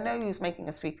laid." And I know you was making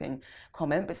a sweeping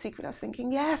comment, but secretly I was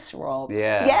thinking, "Yes, Rob.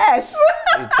 Yeah. Yes."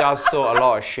 It does sort a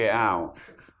lot of shit out.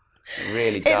 It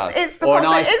really does. It's or an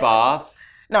ice bath.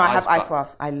 No, I have ice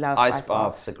baths. I love ice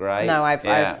baths. Are great. No,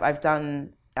 I've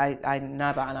done. I know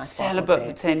about an ice bath. Celibate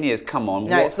for 10 years. Come on.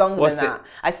 No, it's longer than that.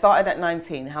 I started at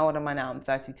 19. How old am I now? I'm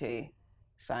 32.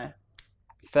 So.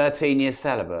 13 years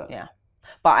celibate. Yeah,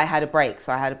 but I had a break.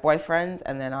 So I had a boyfriend,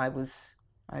 and then I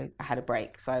had a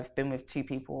break. So I've been with 2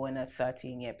 people in a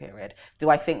 13-year period. Do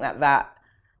I think that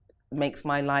makes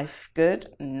my life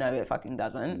good? No, it fucking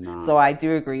doesn't. No. So I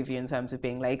do agree with you in terms of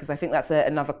being late, because I think that's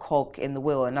another cog in the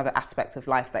wheel, another aspect of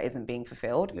life that isn't being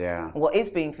fulfilled. Yeah. What is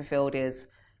being fulfilled is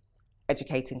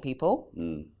educating people,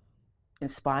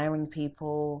 inspiring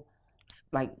people,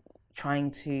 like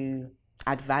trying to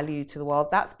add value to the world.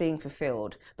 That's being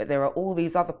fulfilled. But there are all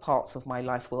these other parts of my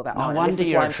life, Will, that aren't. No wonder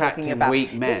you're attracting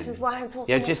weak men. This is why I'm talking about.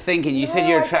 You're just thinking, you said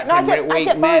you're attracting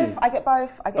weak men. I get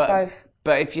both.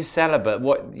 But if you're celibate,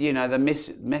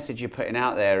 the message you're putting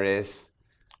out there is,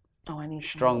 I need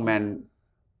strong men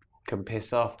can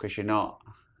piss off because you're not.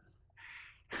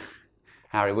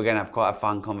 Harry, we're going to have quite a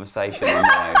fun conversation on the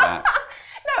way back.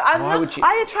 No, I'm not.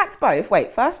 I attract both.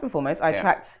 Wait, first and foremost, I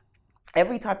attract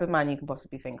every type of man you can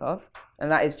possibly think of, and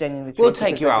that is genuinely true. We'll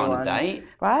take you out on a date,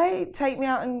 right? Take me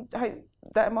out and hope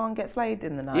that Imarn gets laid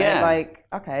in the night. Yeah. Like,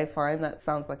 okay, fine. That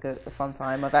sounds like a fun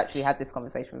time. I've actually had this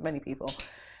conversation with many people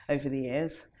over the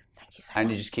years. Thank you so much.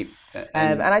 And you just keep...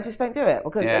 and I just don't do it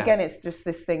because, again, it's just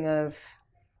this thing of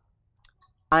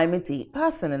I'm a deep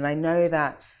person, and I know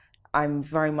that I'm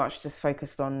very much just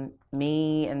focused on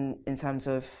me and in terms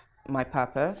of my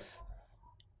purpose,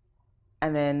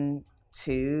 and then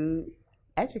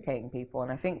educating people.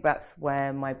 And I think that's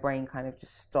where my brain kind of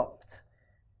just stopped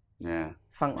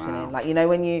functioning. Wow. Like,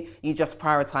 when you just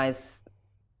prioritize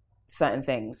certain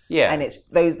things, and it's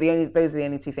those are the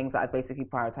only 2 things that I've basically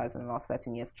prioritized in the last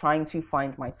 13 years, trying to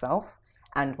find myself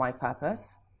and my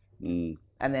purpose, and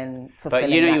then fulfilling.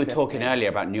 But you were talking earlier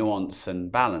about nuance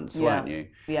and balance, weren't you?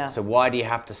 Yeah. So why do you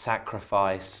have to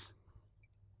sacrifice?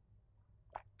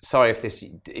 Sorry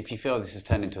if you feel this has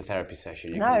turned into a therapy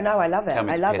session. No, I love it. Tell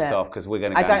me to piss off, because we're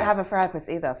going to. I don't have a therapist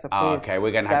either, so please. Okay,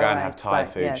 we're going to go and have Thai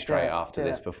food straight after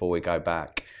this before we go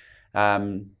back.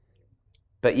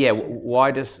 But yeah,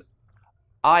 why does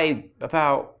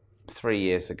about 3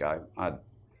 years ago, I had a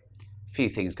few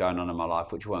things going on in my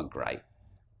life which weren't great,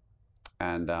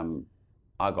 and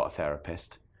I got a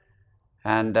therapist,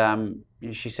 and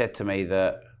she said to me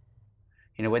that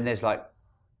when there's like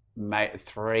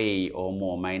 3 or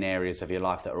more main areas of your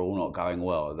life that are all not going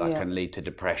well, that can lead to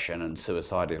depression and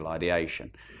suicidal ideation.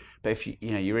 But if you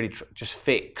really just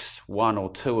fix 1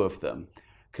 or 2 of them,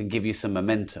 can give you some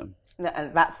momentum.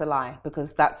 And that's a lie,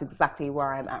 because that's exactly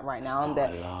where I'm at right now.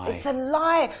 It's a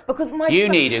lie because you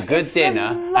need a good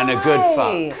dinner and a good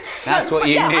fuck. That's what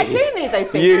you need. I do need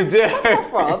those things. You do.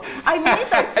 Rob. I need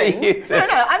those things. You do.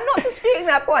 No, I'm not disputing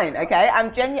that point. Okay,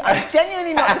 I'm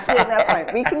genuinely not disputing that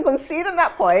point. We can concede on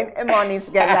that point. Imarn needs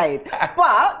to get laid,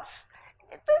 but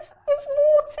there's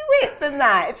more to it than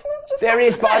that. It's not just there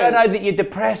is, but I don't know that you're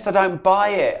depressed. I don't buy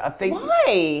it. I think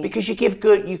why? Because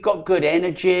you've got good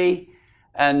energy.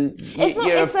 And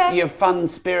you're a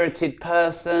fun-spirited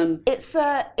person. It's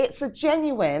a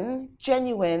genuine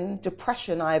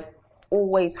depression I've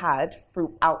always had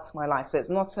throughout my life. So it's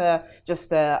not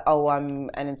I'm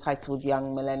an entitled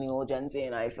young millennial Gen Z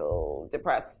and I feel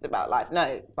depressed about life.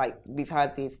 No, like we've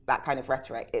heard that kind of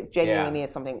rhetoric. It genuinely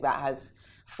is something that has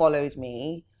followed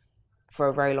me for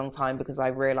a very long time, because I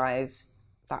realized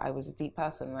that I was a deep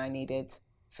person and I needed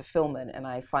fulfillment, and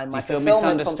I find my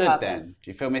fulfillment from purpose. Then?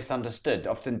 Do you feel misunderstood?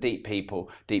 Often deep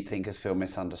thinkers feel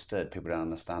misunderstood. People don't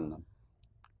understand them.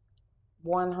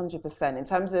 100%.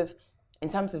 In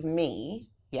terms of me,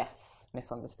 yes,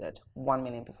 misunderstood.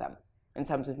 1,000,000%. In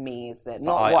terms of me, is that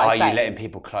not what I say. Are you letting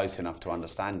people close enough to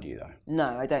understand you, though?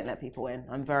 No, I don't let people in.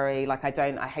 I'm very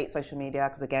I hate social media,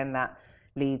 because again, that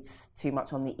leads too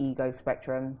much on the ego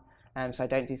spectrum. So I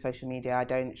don't do social media. I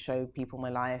don't show people my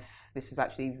life. This is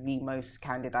actually the most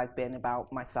candid I've been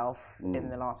about myself in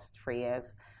the last 3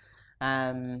 years.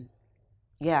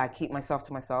 I keep myself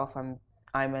to myself.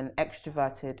 I'm an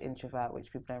extroverted introvert,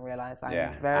 which people don't realise.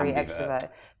 I'm very extroverted.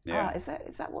 Yeah. Is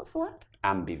that what's the word?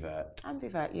 Ambivert.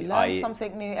 Ambivert. You learn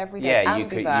something new every day. Yeah,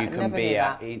 ambivert. you can be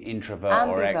an introvert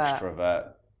or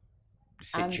extrovert,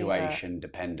 situation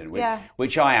dependent,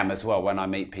 which I am as well. When I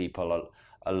meet people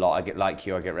a lot, I get like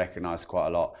you, I get recognised quite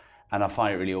a lot, and I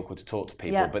find it really awkward to talk to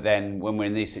people. Yeah. But then when we're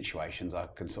in these situations, I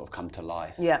can sort of come to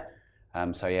life. Yeah.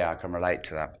 So yeah, I can relate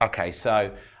to that. Okay,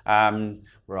 so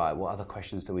right, what other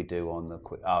questions do we do on the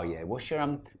quick? Oh yeah, what's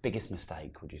your biggest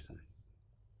mistake? Would you say?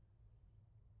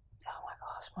 Oh my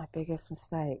gosh, my biggest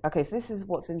mistake. Okay, so this is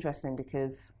what's interesting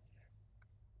because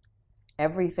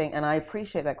everything, and I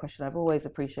appreciate that question. I've always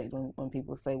appreciated when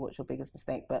people say, "What's your biggest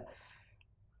mistake?" But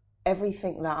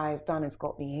everything that I've done has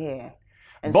got me here.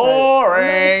 And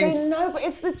boring. So, no, but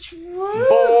it's the truth.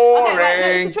 Boring. Okay, right, no,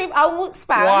 it's the truth. I will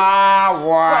expand. Wow,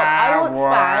 I will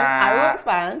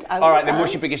expand. All right, then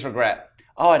what's your biggest regret?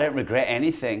 Oh, I don't regret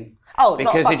anything. Oh,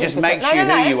 because it just makes you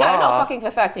who you are. Not fucking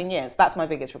for 13 years. That's my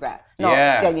biggest regret.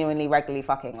 Not genuinely regularly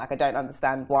fucking. Like, I don't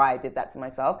understand why I did that to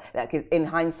myself. Because in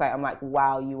hindsight, I'm like,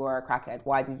 wow, you were a crackhead.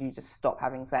 Why did you just stop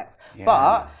having sex? Yeah.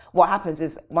 But what happens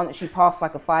is once you pass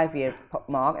like a 5-year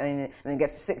mark and then it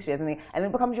gets to 6 years and then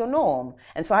it becomes your norm.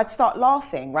 And so I'd start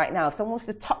laughing right now. If someone was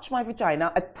to touch my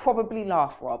vagina, I'd probably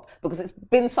laugh, Rob, because it's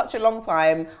been such a long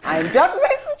time. I'm just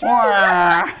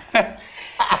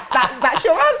That's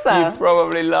your answer. You'd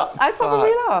probably laugh. I'd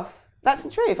probably laugh. That's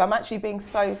the truth. I'm actually being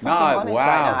so fucking honest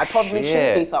right now. I probably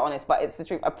shouldn't be so honest, but it's the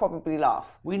truth. I probably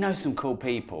laugh. We know some cool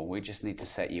people. We just need to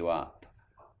set you up.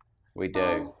 We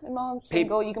do. Imarn's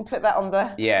single. You can put that on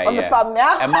the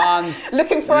thumbnail. Imarn's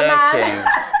looking for a man.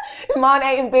 Imarn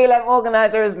Ayton BLM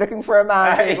organizer is looking for a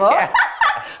man.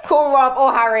 Call Rob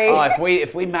or Harry. Oh,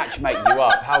 if we match make you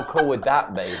up, how cool would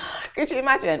that be? Could you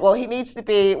imagine? Well, he needs to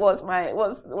be. What's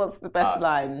the best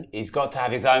line? He's got to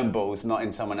have his own balls, not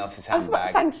in someone else's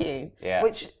handbag. Thank you. Yeah.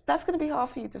 Which that's going to be hard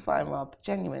for you to find, Rob.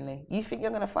 Genuinely, you think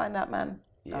you're going to find that man?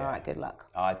 Yeah. All right. Good luck.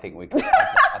 I think we can.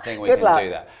 I think we can do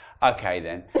that. Okay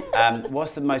then.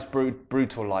 What's the most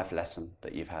brutal life lesson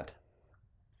that you've had?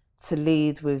 To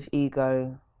lead with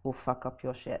ego will fuck up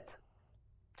your shit.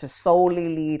 To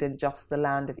solely lead in just the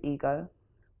land of ego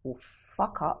will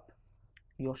fuck up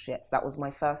your shit. That was my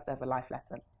first ever life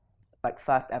lesson. Like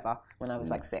first ever when I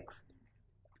was like 6.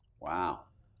 Wow.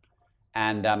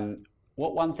 And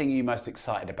what one thing are you most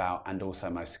excited about and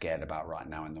also most scared about right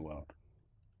now in the world?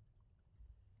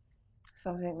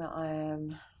 Something that I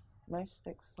am most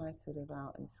excited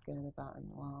about and scared about in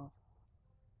the world.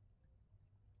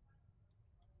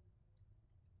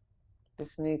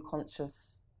 This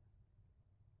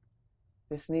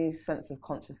new sense of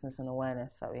consciousness and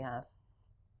awareness that we have.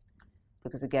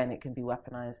 Because again, it can be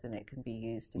weaponized and it can be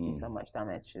used to do so much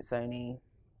damage. It's only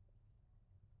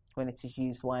when it is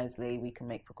used wisely, we can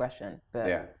make progression.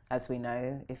 But as we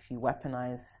know, if you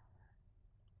weaponize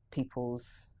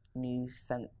people's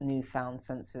newfound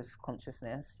sense of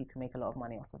consciousness, you can make a lot of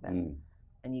money off of it.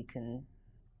 And you can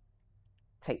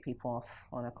take people off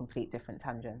on a complete different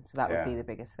tangent. So that would be the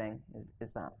biggest thing,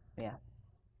 is that,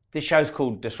 This show's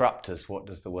called Disruptors. What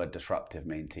does the word disruptive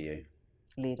mean to you?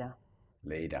 Leader.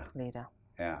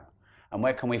 Yeah. And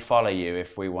where can we follow you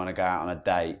if we want to go out on a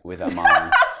date with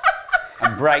Imarn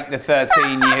and break the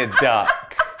 13-year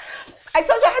duck? I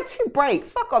told you I had 2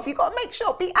 breaks. Fuck off. You got to make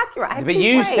sure, be accurate. I had 2 breaks. But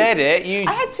you said it.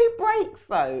 I had 2 breaks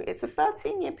though. It's a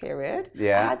 13-year period.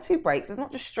 Yeah. I had 2 breaks. It's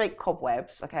not just straight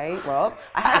cobwebs, okay, Rob?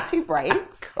 I had 2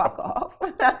 breaks. Fuck off.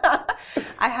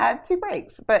 I had 2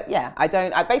 breaks. But yeah, I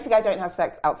don't have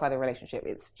sex outside a relationship.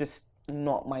 It's just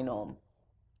not my norm.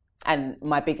 And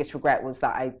my biggest regret was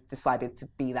that I decided to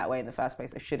be that way in the first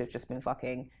place. I should have just been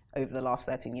fucking over the last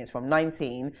 13 years, from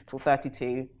 19 till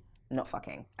 32, not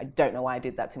fucking. I don't know why I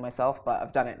did that to myself, but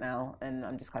I've done it now, and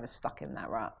I'm just kind of stuck in that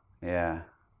rut. Yeah.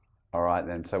 All right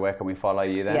then. So where can we follow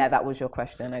you then? Yeah, that was your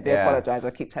question. I do apologise.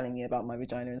 I keep telling you about my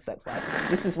vagina and sex life.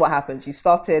 This is what happens. You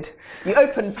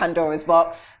opened Pandora's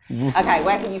box. Okay,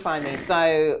 where can you find me?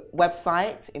 So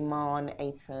website,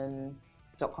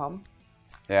 imarnayton.com.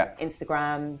 Yeah.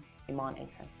 Instagram, Imarn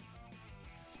Ayton.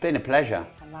 It's been a pleasure.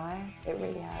 Hello. It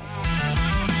really has.